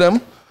talk to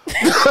them.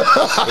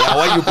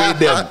 Why you paid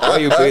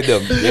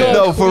them? Yeah.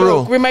 No, for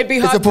real. We might be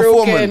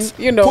heartbroken. It's a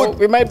performance.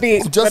 We might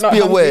be. Just be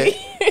aware.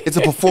 It's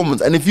a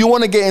performance. And if you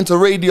want to get into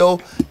radio,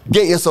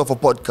 get yourself a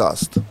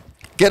podcast.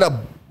 Get a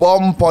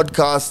bomb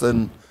podcast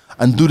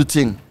and do the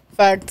thing.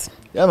 Fact.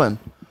 Yeah, man.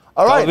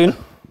 All right. Calvin?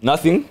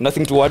 Nothing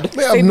to add.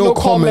 We have no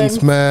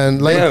comments, man.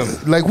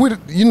 Like we,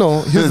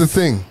 here's the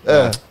thing.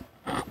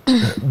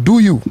 Do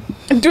you?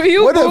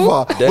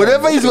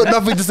 Whatever he's got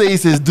nothing to say, he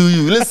says, do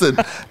you? Listen,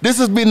 this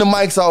has been the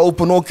Mics Are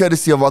Open, all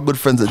courtesy of our good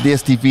friends at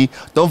DSTV.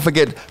 Don't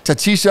forget,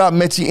 Chachisha,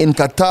 Mechi in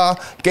Qatar.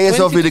 Get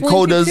yourself your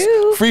decoders.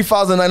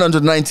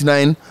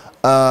 3,999.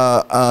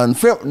 And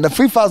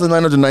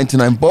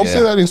 3,999. Bob,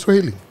 say that in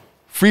Swahili.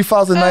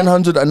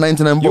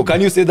 3,999 bob. Can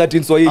you say that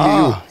in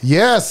Swahili?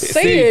 Yes.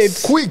 Say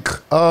it. Quick.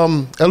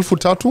 Elfu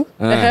tatu.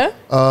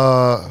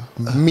 Uh-huh.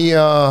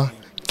 Mia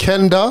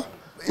Kenda.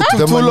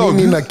 The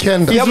Manini na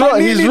Kenda.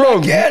 He's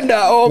wrong.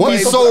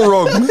 He's so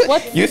wrong.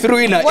 What? You threw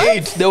in an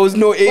 8. There was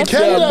no 8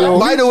 there, bro.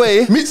 By the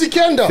way, Michi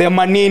Kenda. The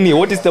Manini.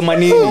 What is the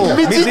Manini?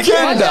 Michi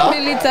Kenda.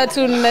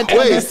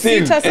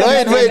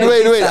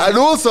 Wait. And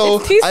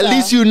also, at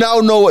least you now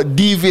know what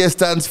DVS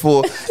stands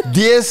for.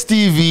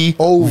 DSTV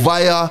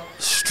via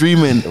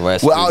streaming.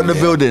 We're out in the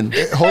building.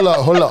 Hold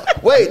on.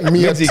 Wait,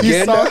 Mia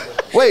Tisa.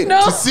 Wait,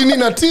 Tisini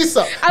na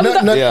Tisa.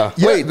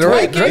 Wait.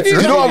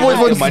 You know what I've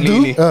always wanted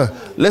to do?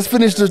 Let's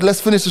finish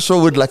the show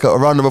with like a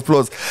round of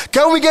applause.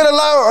 Can we get a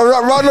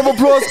round of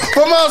applause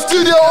from our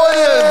studio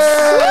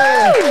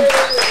audience?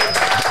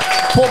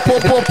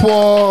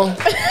 Po.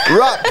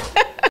 Rap.